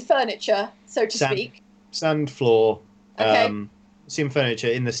Colosseum furniture, so to speak? Sand floor. Okay. Some furniture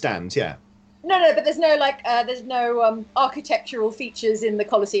in the stands, yeah. No, but there's no architectural features in the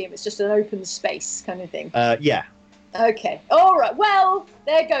Colosseum. It's just an open space kind of thing. Yeah. Okay. All right. Well,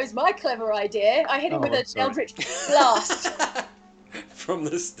 there goes my clever idea. I hit him with an sorry. Eldritch Blast. From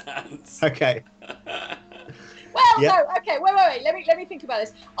the stands. Okay. Well, Yeah. no. Okay. Wait. Let me think about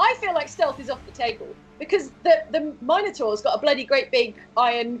this. I feel like stealth is off the table because the Minotaur's got a bloody great big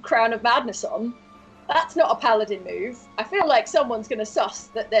iron crown of madness on. That's not a paladin move. I feel like someone's going to suss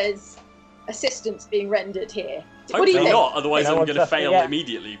that there's assistance being rendered here. What do you Hopefully think? not, otherwise No I'm one's going to sussing fail yet.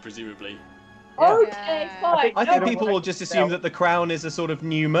 immediately, presumably. Okay, fine. I think No, people will just assume that the crown is a sort of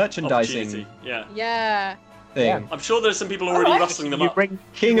new merchandising Opportunity, yeah. Yeah. thing. Yeah. I'm sure there's some people already Alright. rustling them You up. bring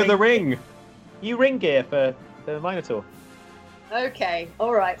King of the Ring. you ring gear for the Minotaur. Okay,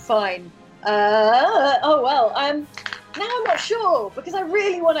 all right, fine. Oh well. Now I'm not sure because I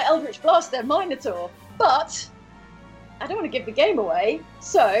really want to Eldritch Blast their Minotaur, but I don't want to give the game away.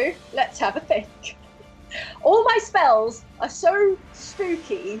 So let's have a think. All my spells are so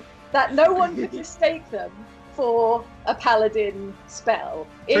spooky that no one could mistake them for a paladin spell.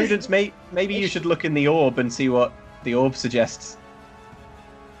 Prudence, maybe you should look in the orb and see what the orb suggests.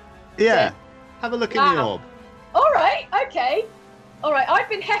 Yeah. Have a look in the Wow. orb. All right, okay. All right, I've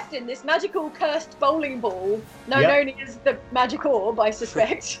been hefting this magical cursed bowling ball, Yep. known as the magic orb, I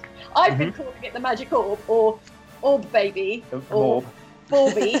suspect. I've been calling it the magic orb, or orb baby, or Orb.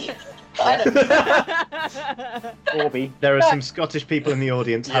 Borby. I don't know. Orby. There are Right. some Scottish people in the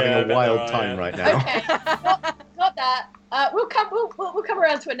audience Yeah, I having bet a there wild are, time yeah. right now. Okay, got that. We'll come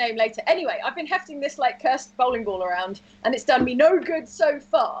around to a name later. Anyway, I've been hefting this like cursed bowling ball around, and it's done me no good so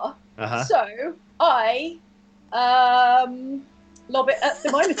far. Uh-huh. So I lob it at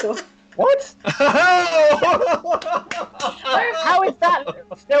the Minotaur. What? How is that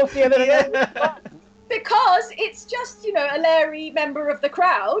stealthier than Because it's just, a leery member of the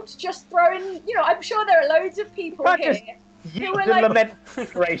crowd just throwing, I'm sure there are loads of people Can't here. just who yeet were the like- lament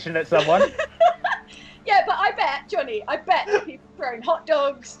inspiration at someone? Yeah, but I bet, Johnny, that people throwing hot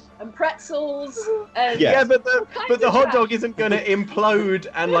dogs and pretzels and Yeah. Yeah, but kinds the of hot trash. dog isn't going to implode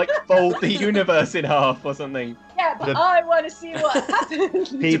and like fold the universe in half or something. Yeah, but The- I want to see what happens.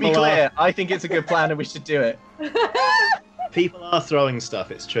 To People be are- clear, I think it's a good plan and we should do it. People are throwing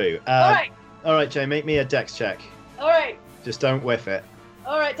stuff, it's true. All All right, Jay, make me a dex check. right, Just don't whiff it.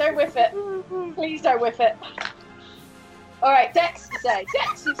 don't whiff it. Please don't whiff it. All right, Dex, you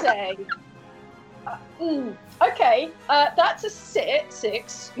say. Okay, that's a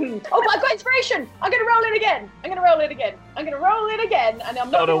 6. Oh, but I've got inspiration. I'm gonna roll it again. And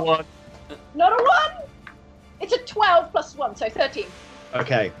I'm not Not a one. Not a 1. It's a 12 plus 1, so 13.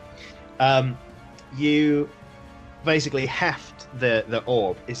 Okay. You basically heft the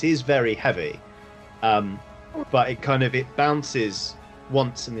orb. It is very heavy, but it bounces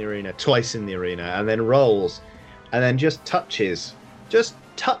once in the arena, twice in the arena, and then rolls, and then just touches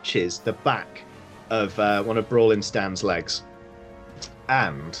the back of one of Brawlin Stan's legs.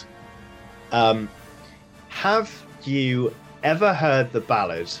 And have you ever heard the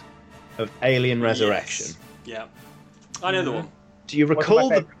ballad of Alien Resurrection? Yes. Yeah. I know the one. Do you What's recall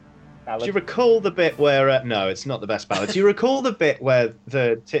my the favourite ballad? Do you recall the bit where? No, it's not the best ballad. Do you recall the bit where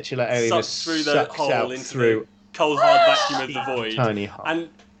the titular alien is Sucked through the sucked hole out into through the cold hard vacuum of the void. tiny hole? And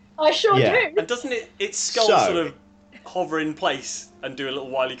I sure Yeah. do. and doesn't its skull So- sort of hover in place and do a little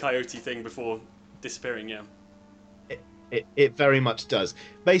Wile E. Coyote thing before disappearing? Yeah. It very much does.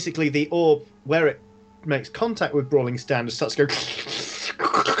 Basically, the orb, where it makes contact with Brawling Stan, just starts to go,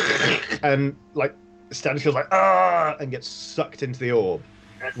 and like Stan feels like and gets sucked into the orb,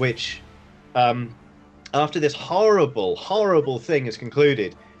 which after this horrible, horrible thing is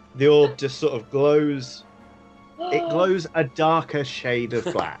concluded, the orb just sort of glows. It glows a darker shade of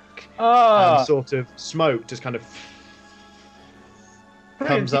black. And sort of smoke just kind of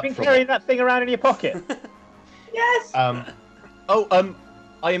comes up You've been from carrying it. that thing around in your pocket. Yes.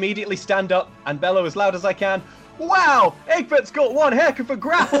 I immediately stand up and bellow as loud as I can. Wow! Egbert's got one heck of a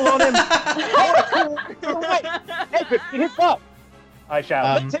grapple on him! Egbert, in his butt! I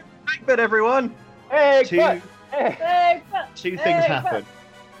shout. Let's hit Egbert, everyone! Egbert! Two things happen.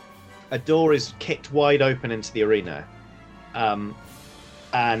 A door is kicked wide open into the arena,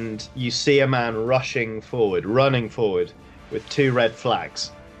 and you see a man running forward with 2 red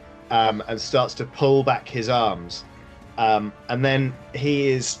flags, and starts to pull back his arms. And then he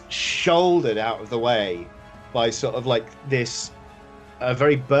is shouldered out of the way by sort of like a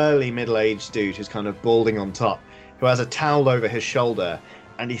very burly middle-aged dude who's kind of balding on top, who has a towel over his shoulder,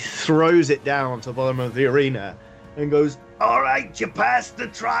 and he throws it down to the bottom of the arena and goes, "All right, you passed the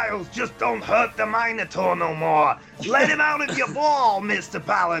trials, just don't hurt the Minotaur no more. Let him out of your ball, Mr.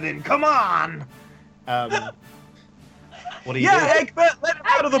 Paladin, come on!" What are you doing? Egbert, let him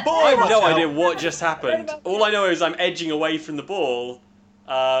out of the ball! I have no idea what just happened. All I know is I'm edging away from the ball,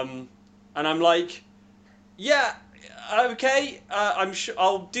 and I'm like, yeah, okay, I'm sure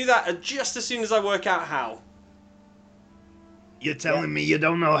I'll do that just as soon as I work out how. You're telling me you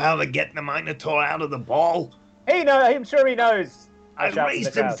don't know how to get the Minotaur out of the ball? I'm sure he knows. I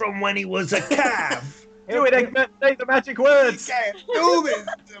raised him from when he was a calf. Do it, Egbert, say the magic words! You can't do this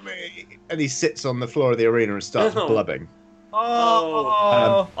to me! And he sits on the floor of the arena and starts blubbing.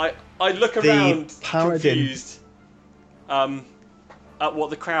 I look around confused at what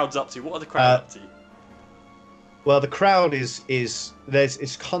the crowd's up to. What are the crowd up to? Well, the crowd is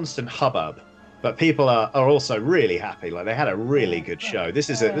constant hubbub, but people are also really happy. Like, they had a really good show. They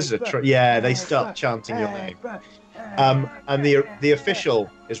start chanting your name. And the official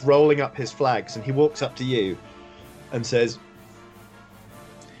is rolling up his flags, and he walks up to you and says,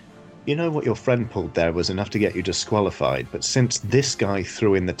 "You know what your friend pulled there was enough to get you disqualified, but since this guy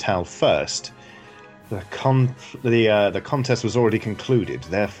threw in the towel first, the contest was already concluded.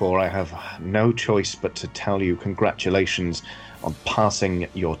 Therefore, I have no choice but to tell you congratulations on passing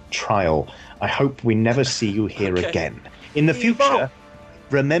your trial. I hope we never see you here again. In the future,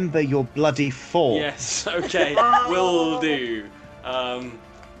 remember your bloody fall." Yes, okay, will do.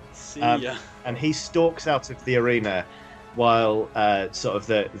 See ya. And he stalks out of the arena while sort of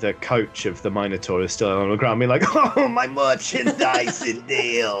the coach of the Minotaur is still on the ground being like, "Oh, my merchandise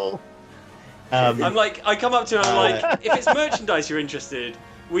deal." I'm like, I come up to him and I'm like, if it's merchandise you're interested,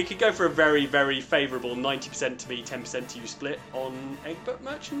 we could go for a very, very favourable 90% to me, 10% to you split on Egbert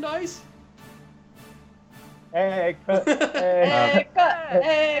merchandise. Egbert. I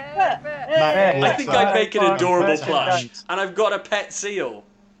think I'd make an adorable plush, and I've got a pet seal.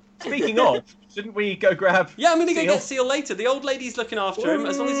 Speaking of, shouldn't we go grab Yeah, I'm going to go get Seal later. The old lady's looking after him.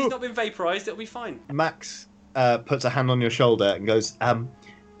 As long as he's not been vaporised, it'll be fine. Max puts a hand on your shoulder and goes,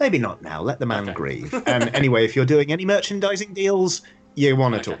 "Maybe not now. Let the man grieve. And anyway, if you're doing any merchandising deals, you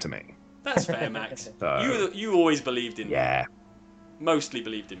want to talk to me." That's fair, Max. You always believed in me. Yeah. Mostly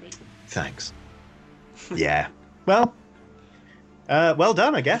believed in me. Thanks. Yeah. Well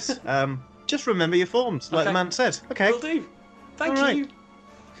done, I guess. Just remember your forms, like the man said. Okay. Will do. Thank All you. right.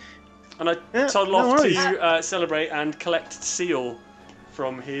 And I toddle off to celebrate and collect Seal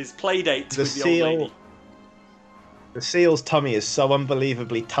from his play date with the old lady. The seal's tummy is so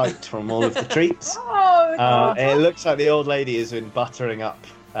unbelievably tight from all of the treats. It looks like the old lady has been buttering up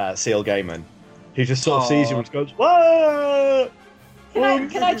Seal Gaiman, who just sort of sees you and goes, "Whoa!"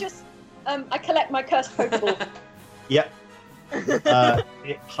 Can I just I collect my cursed Pokeball? Yep.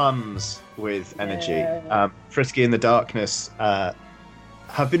 It hums with energy. Frisky and the Darkness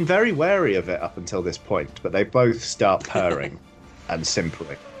have been very wary of it up until this point, but they both start purring and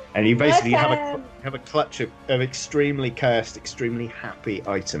simpering. And you basically have a clutch of extremely cursed, extremely happy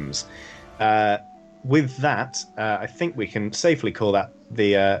items. With that, I think we can safely call that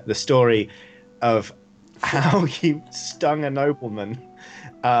the story of how you stung a nobleman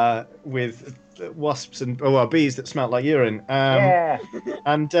with wasps and bees that smelt like urine.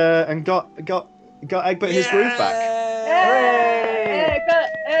 And got Egbert his groove back.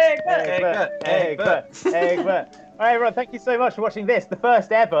 Egbert. All right, everyone, thank you so much for watching this, the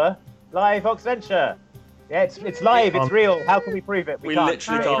first ever live Oxventure. Yeah, it's live, it's real. How can we prove it? We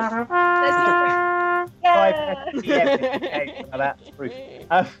literally can't. That's proof.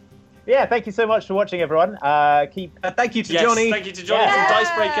 Yeah, thank you so much for watching, everyone. Thank you to Johnny. Thank you to Johnny from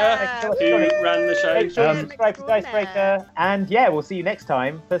Dicebreaker, who ran the show. Make sure you subscribe to Dicebreaker. And yeah, we'll see you next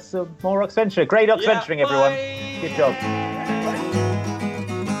time for some more Oxventure. Great Oxventuring, everyone. Good job.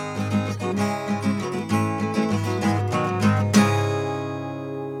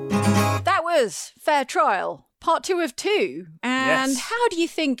 That was Fair Trial, part 2 of 2. And how do you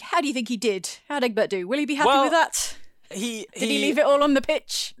think he did? How'd Egbert do? Will he be happy with that? Did he leave it all on the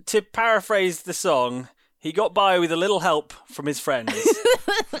pitch? To paraphrase the song, he got by with a little help from his friends.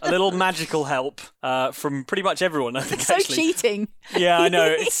 A little magical help from pretty much everyone, I think, so actually. cheating. Yeah, I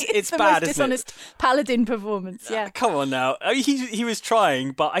know. It's the bad, most dishonest paladin performance, yeah. Come on now. I mean, he was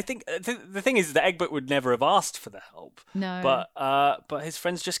trying, but I think the thing is that Egbert would never have asked for the help. No. But his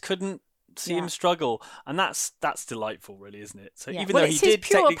friends just couldn't see him struggle, and that's delightful, really, isn't it? So even well, though he it's did his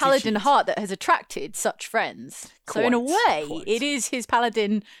pure technically paladin cheat, heart that has attracted such friends. So in a way, it is his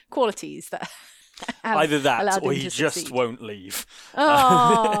paladin qualities that have either that allowed or him he to just succeed. won't leave.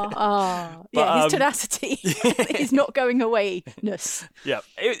 Yeah, his tenacity, his not going away-ness. Yeah,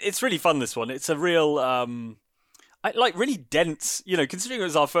 it's really fun, this one. It's a real really dense, considering it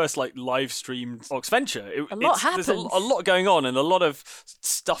was our first live streamed Oxventure. A lot happens. There's a lot going on and a lot of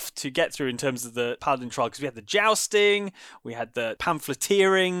stuff to get through in terms of the Paladin trial, because we had the jousting, we had the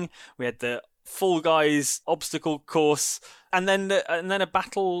pamphleteering, we had the Fall Guys obstacle course, and then a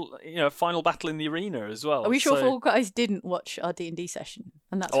battle, a final battle in the arena as well. Are we sure Fall Guys didn't watch our D&D session?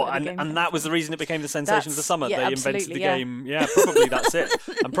 And that's that was the reason it became the sensation of the summer. Yeah, they invented the game. Yeah, probably that's it.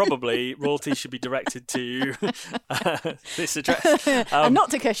 And probably royalty should be directed to this address. And not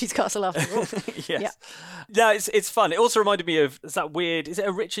to Kersh's Castle after all. Yes. Yeah, it's fun. It also reminded me of, is it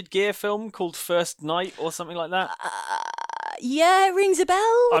a Richard Gere film called First Night or something like that? Yeah, it rings a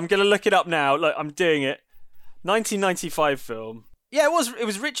bell. I'm going to look it up now. Look, I'm doing it. 1995 film. Yeah, it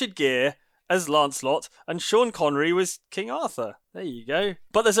was Richard Gere as Lancelot, and Sean Connery was King Arthur. There you go.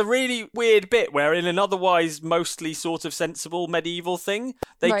 But there's a really weird bit where, in an otherwise mostly sort of sensible medieval thing,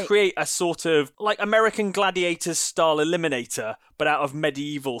 they create a sort of American Gladiators style eliminator, but out of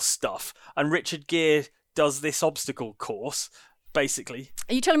medieval stuff. And Richard Gere does this obstacle course, basically.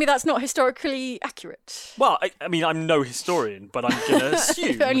 Are you telling me that's not historically accurate? Well, I mean, I'm no historian, but I'm going to assume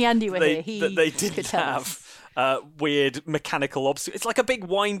if only Andy were here, that they didn't have weird mechanical obstacles. It's like a big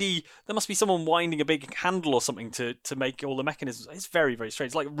windy. There must be someone winding a big handle or something to make all the mechanisms. It's very, very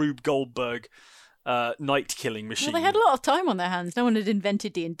strange. It's like Rube Goldberg night killing machine. Well, they had a lot of time on their hands. No one had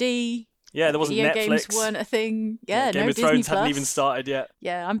invented D&D. Yeah, there wasn't Video Netflix. Games weren't a thing. Yeah, Game no of Disney Thrones Plus. hadn't even started yet.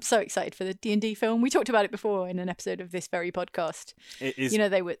 Yeah, I'm so excited for the D&D film. We talked about it before in an episode of this very podcast. It is.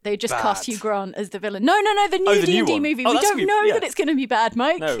 They just bad. cast Hugh Grant as the villain. No, the new D&D movie. We don't know that it's going to be bad,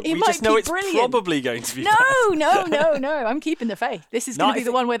 Mike. No, it we might just know be it's brilliant. probably going to be bad. No. I'm keeping the faith. This is going to be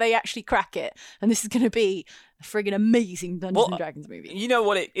the one where they actually crack it, and this is going to be a friggin' amazing Dungeons and Dragons movie. You know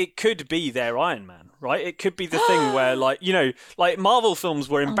what? It could be their Iron Man, right? It could be the thing where, Marvel films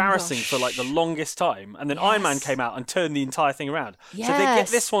were embarrassing for the longest time, and then Iron Man came out and turned the entire thing around. Yes. So if they get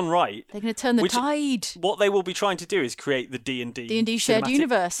this one right, they're going to turn the tide. What they will be trying to do is create the D&D shared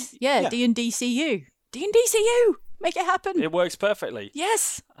universe. Yeah, D&D CU. D&D CU. Make it happen. It works perfectly.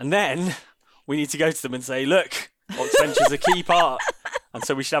 Yes. And then we need to go to them and say, look, Oxventure's a key part, and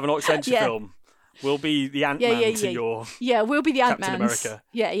so we should have an Oxventure film. We'll be the Ant-Man to your we'll be the Captain Ant-Mans. America.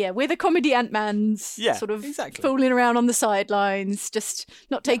 Yeah, we're the comedy Ant-Mans. Yeah, sort of exactly. fooling around on the sidelines, just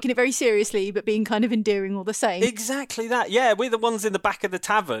not taking it very seriously, but being kind of endearing all the same. Exactly that. Yeah, we're the ones in the back of the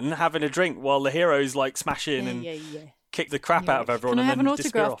tavern having a drink while the heroes smash in and kick the crap out of everyone. Can I have an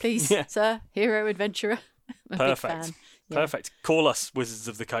disappear autograph, off. please, sir? Hero adventurer. I'm a big fan. Yeah. Perfect. Call us, Wizards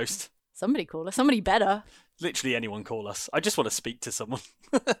of the Coast. Somebody call us. Somebody better. Literally anyone call us. I just want to speak to someone.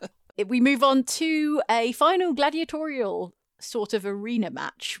 We move on to a final gladiatorial sort of arena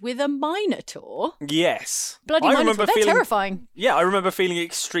match with a Minotaur. Yes. Bloody Minotaur. They're terrifying. Yeah, I remember feeling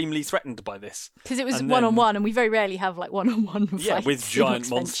extremely threatened by this. Because it was one-on-one, and we very rarely have one-on-one fights. Yeah, with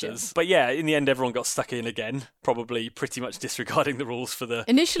giant monsters. But yeah, in the end, everyone got stuck in again, probably pretty much disregarding the rules for the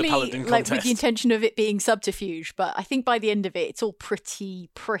Initially, Paladin contest. with the intention of it being subterfuge, but I think by the end of it, it's all pretty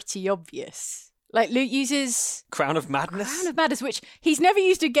obvious. Luke uses Crown of Madness. Crown of Madness, which he's never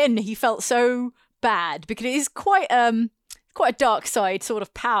used again. He felt so bad because it is quite a dark side sort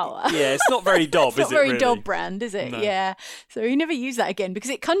of power. Yeah, it's not very Dob, is it? It's not very really? Dob brand, is it? No. Yeah. So he never used that again because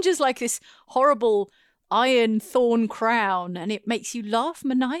it conjures this horrible iron thorn crown, and it makes you laugh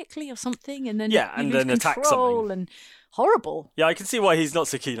maniacally or something, and then and you lose then attack control something. and horrible. Yeah, I can see why he's not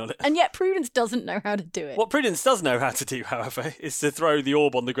so keen on it. And yet Prudence doesn't know how to do it. What Prudence does know how to do, however, is to throw the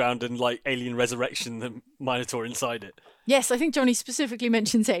orb on the ground and, like, alien resurrection the Minotaur inside it. Yes, I think Johnny specifically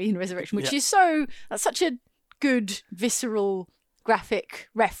mentions alien resurrection, which is that's such a good, visceral graphic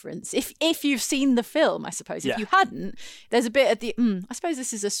reference. If you've seen the film, I suppose. If you hadn't, there's a bit at the I suppose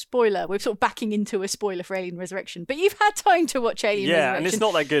this is a spoiler. We're sort of backing into a spoiler for Alien Resurrection, but you've had time to watch Alien Resurrection. Yeah, and it's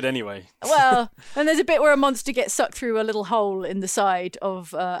not that good anyway. Well, and there's a bit where a monster gets sucked through a little hole in the side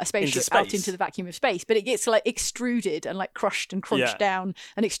of a spaceship out into the vacuum of space, but it gets like extruded and like crushed and crunched down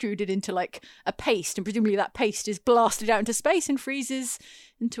and extruded into like a paste, and presumably that paste is blasted out into space and freezes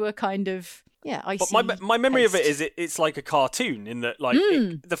into a kind of icy. But my memory of it is it's like a cartoon in that like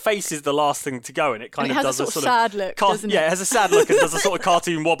the face is the last thing to go, and it kind of does a sort of sad look, doesn't it? Yeah, it has a sad look and does a sort of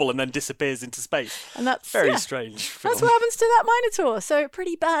cartoon wobble and then disappears into space. And that's very strange film. That's what happens to that Minotaur. So a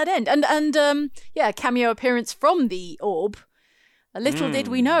pretty bad end. And cameo appearance from the orb. Little did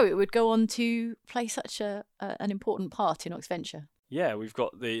we know it would go on to play such an important part in Oxventure. Yeah, we've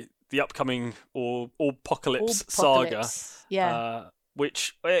got the upcoming Orbopocalypse saga. Yeah.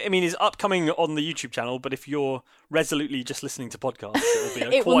 Which, I mean, is upcoming on the YouTube channel, but if you're resolutely just listening to podcasts, it will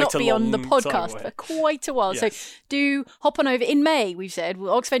be it will not be on the podcast for quite a while. Yes. So do hop on over in May, we've said.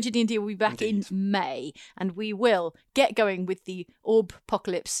 Oxventure D&D will be back in May, and we will get going with the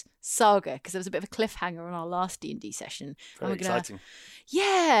Orbopocalypse saga, because there was a bit of a cliffhanger on our last D&D session. Very exciting.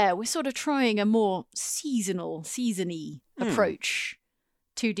 Yeah, we're sort of trying a more season-y approach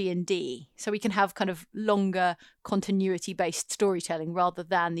to D&D, so we can have kind of longer continuity-based storytelling rather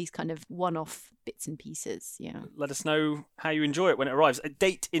than these kind of one-off bits and pieces. Yeah. Let us know how you enjoy it when it arrives. A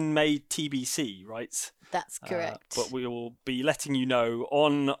date in May TBC, right? That's correct. But we will be letting you know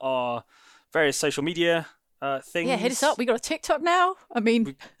on our various social media things. Yeah, hit us up. We got a TikTok now. I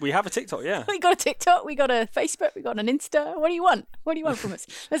mean, we have a TikTok. Yeah, we got a TikTok. We got a Facebook. We got an Insta. What do you want? What do you want from us?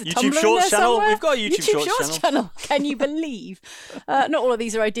 There's a YouTube Tumblr Shorts channel. Somewhere. We've got a YouTube Shorts channel. Can you believe? Not all of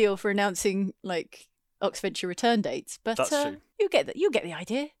these are ideal for announcing like Oxventure return dates, but that's true. You get the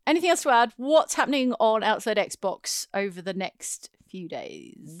idea. Anything else to add? What's happening on Outside Xbox over the next few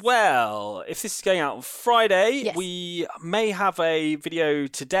days? Well, if this is going out on Friday, we may have a video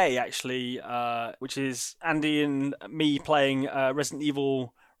today, actually, which is Andy and me playing Resident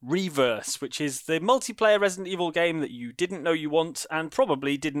Evil Reverse, which is the multiplayer Resident Evil game that you didn't know you want and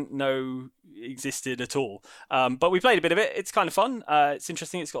probably didn't know existed at all. But we played a bit of it. It's kind of fun. It's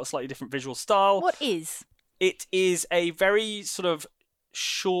interesting. It's got a slightly different visual style. What is? It is a very sort of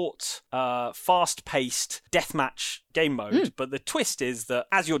short, fast-paced deathmatch game mode, but the twist is that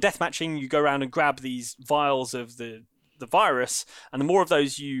as you're deathmatching, you go around and grab these vials of the virus, and the more of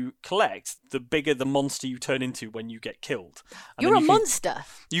those you collect, the bigger the monster you turn into when you get killed. And you're a monster.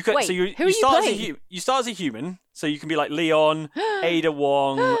 You can, Wait, so who are you playing? You start as a human, so you can be like Leon, Ada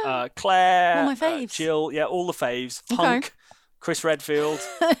Wong, Claire, all my faves. Jill, all the faves, Hunk. Chris Redfield,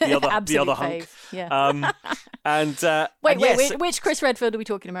 the other hunk. Yeah. Wait, which Chris Redfield are we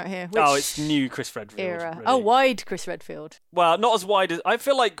talking about here? Which it's new Chris Redfield. Era. Really. Oh, wide Chris Redfield. Well, not as wide as... I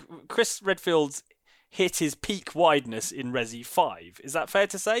feel like Chris Redfield's hit his peak wideness in Resi 5. Is that fair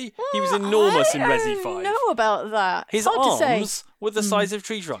to say? He was enormous in Resi 5. I don't know about that. His arms were the size of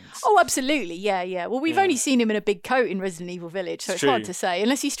tree trunks. Oh, absolutely. Yeah. Well, we've only seen him in a big coat in Resident Evil Village, so it's hard to say.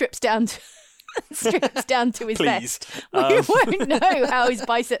 Unless he strips down to his vest. We won't know how his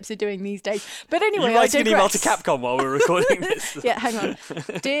biceps are doing these days. But anyway, you writing an email to Capcom while we're recording this? Yeah, hang on.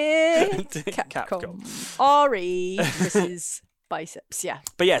 Dear Capcom. RE Chris's biceps, yeah.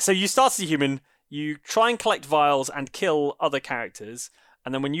 But yeah, so you start as a human, you try and collect vials and kill other characters,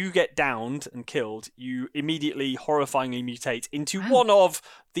 and then when you get downed and killed, you immediately horrifyingly mutate into one of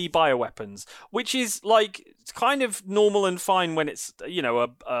the bioweapons, which is like kind of normal and fine when it's,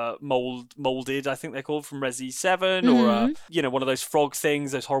 a molded, I think they're called, from Resi 7, or one of those frog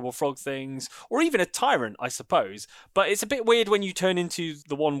things, those horrible frog things, or even a tyrant, I suppose. But it's a bit weird when you turn into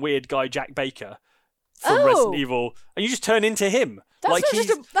the one weird guy, Jack Baker, from Resident Evil, and you just turn into him.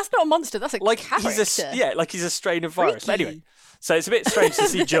 That's not a monster, that's a character. He's a strain of virus. But anyway, so it's a bit strange to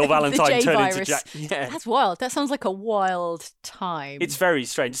see Jill Valentine turn into Jack. Yeah. That's wild. That sounds like a wild time. It's very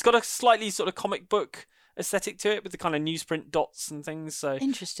strange. It's got a slightly sort of comic book aesthetic to it with the kind of newsprint dots and things. So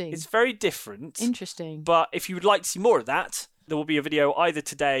interesting. It's very different. Interesting. But if you would like to see more of that, there will be a video either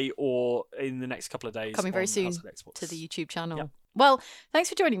today or in the next couple of days. Coming very soon to the YouTube channel. Yep. Well, thanks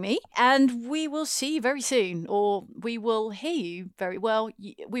for joining me, and we will see you very soon, or we will hear you very well.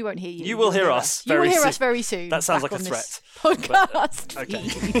 We won't hear you. You will hear us. You will hear us very soon. That sounds like a threat. Podcast. Okay.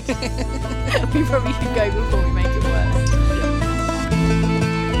 We probably should go before we make it worse. Yeah.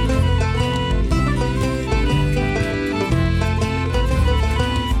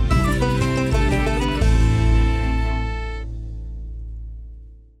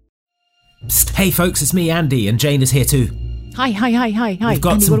 Hey folks, it's me, Andy, and Jane is here too. Hi. We've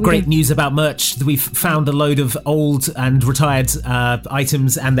got Andy, some what are we great doing? news about merch. We've found a load of old and retired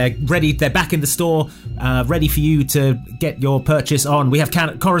items, and they're ready. They're back in the store, ready for you to get your purchase on. We have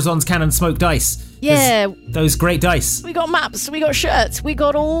Corazon's Cannon Smoke Dice. Yeah. Those great dice. We got maps, we got shirts, we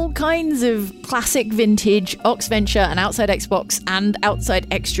got all kinds of classic vintage Oxventure and Outside Xbox and Outside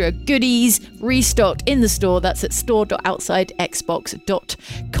Extra goodies restocked in the store. That's at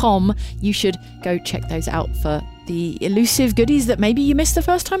store.outsidexbox.com. You should go check those out for the elusive goodies that maybe you missed the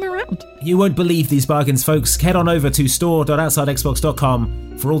first time around. You won't believe these bargains, folks. Head on over to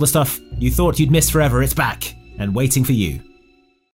store.outsidexbox.com for all the stuff you thought you'd missed forever. It's back and waiting for you.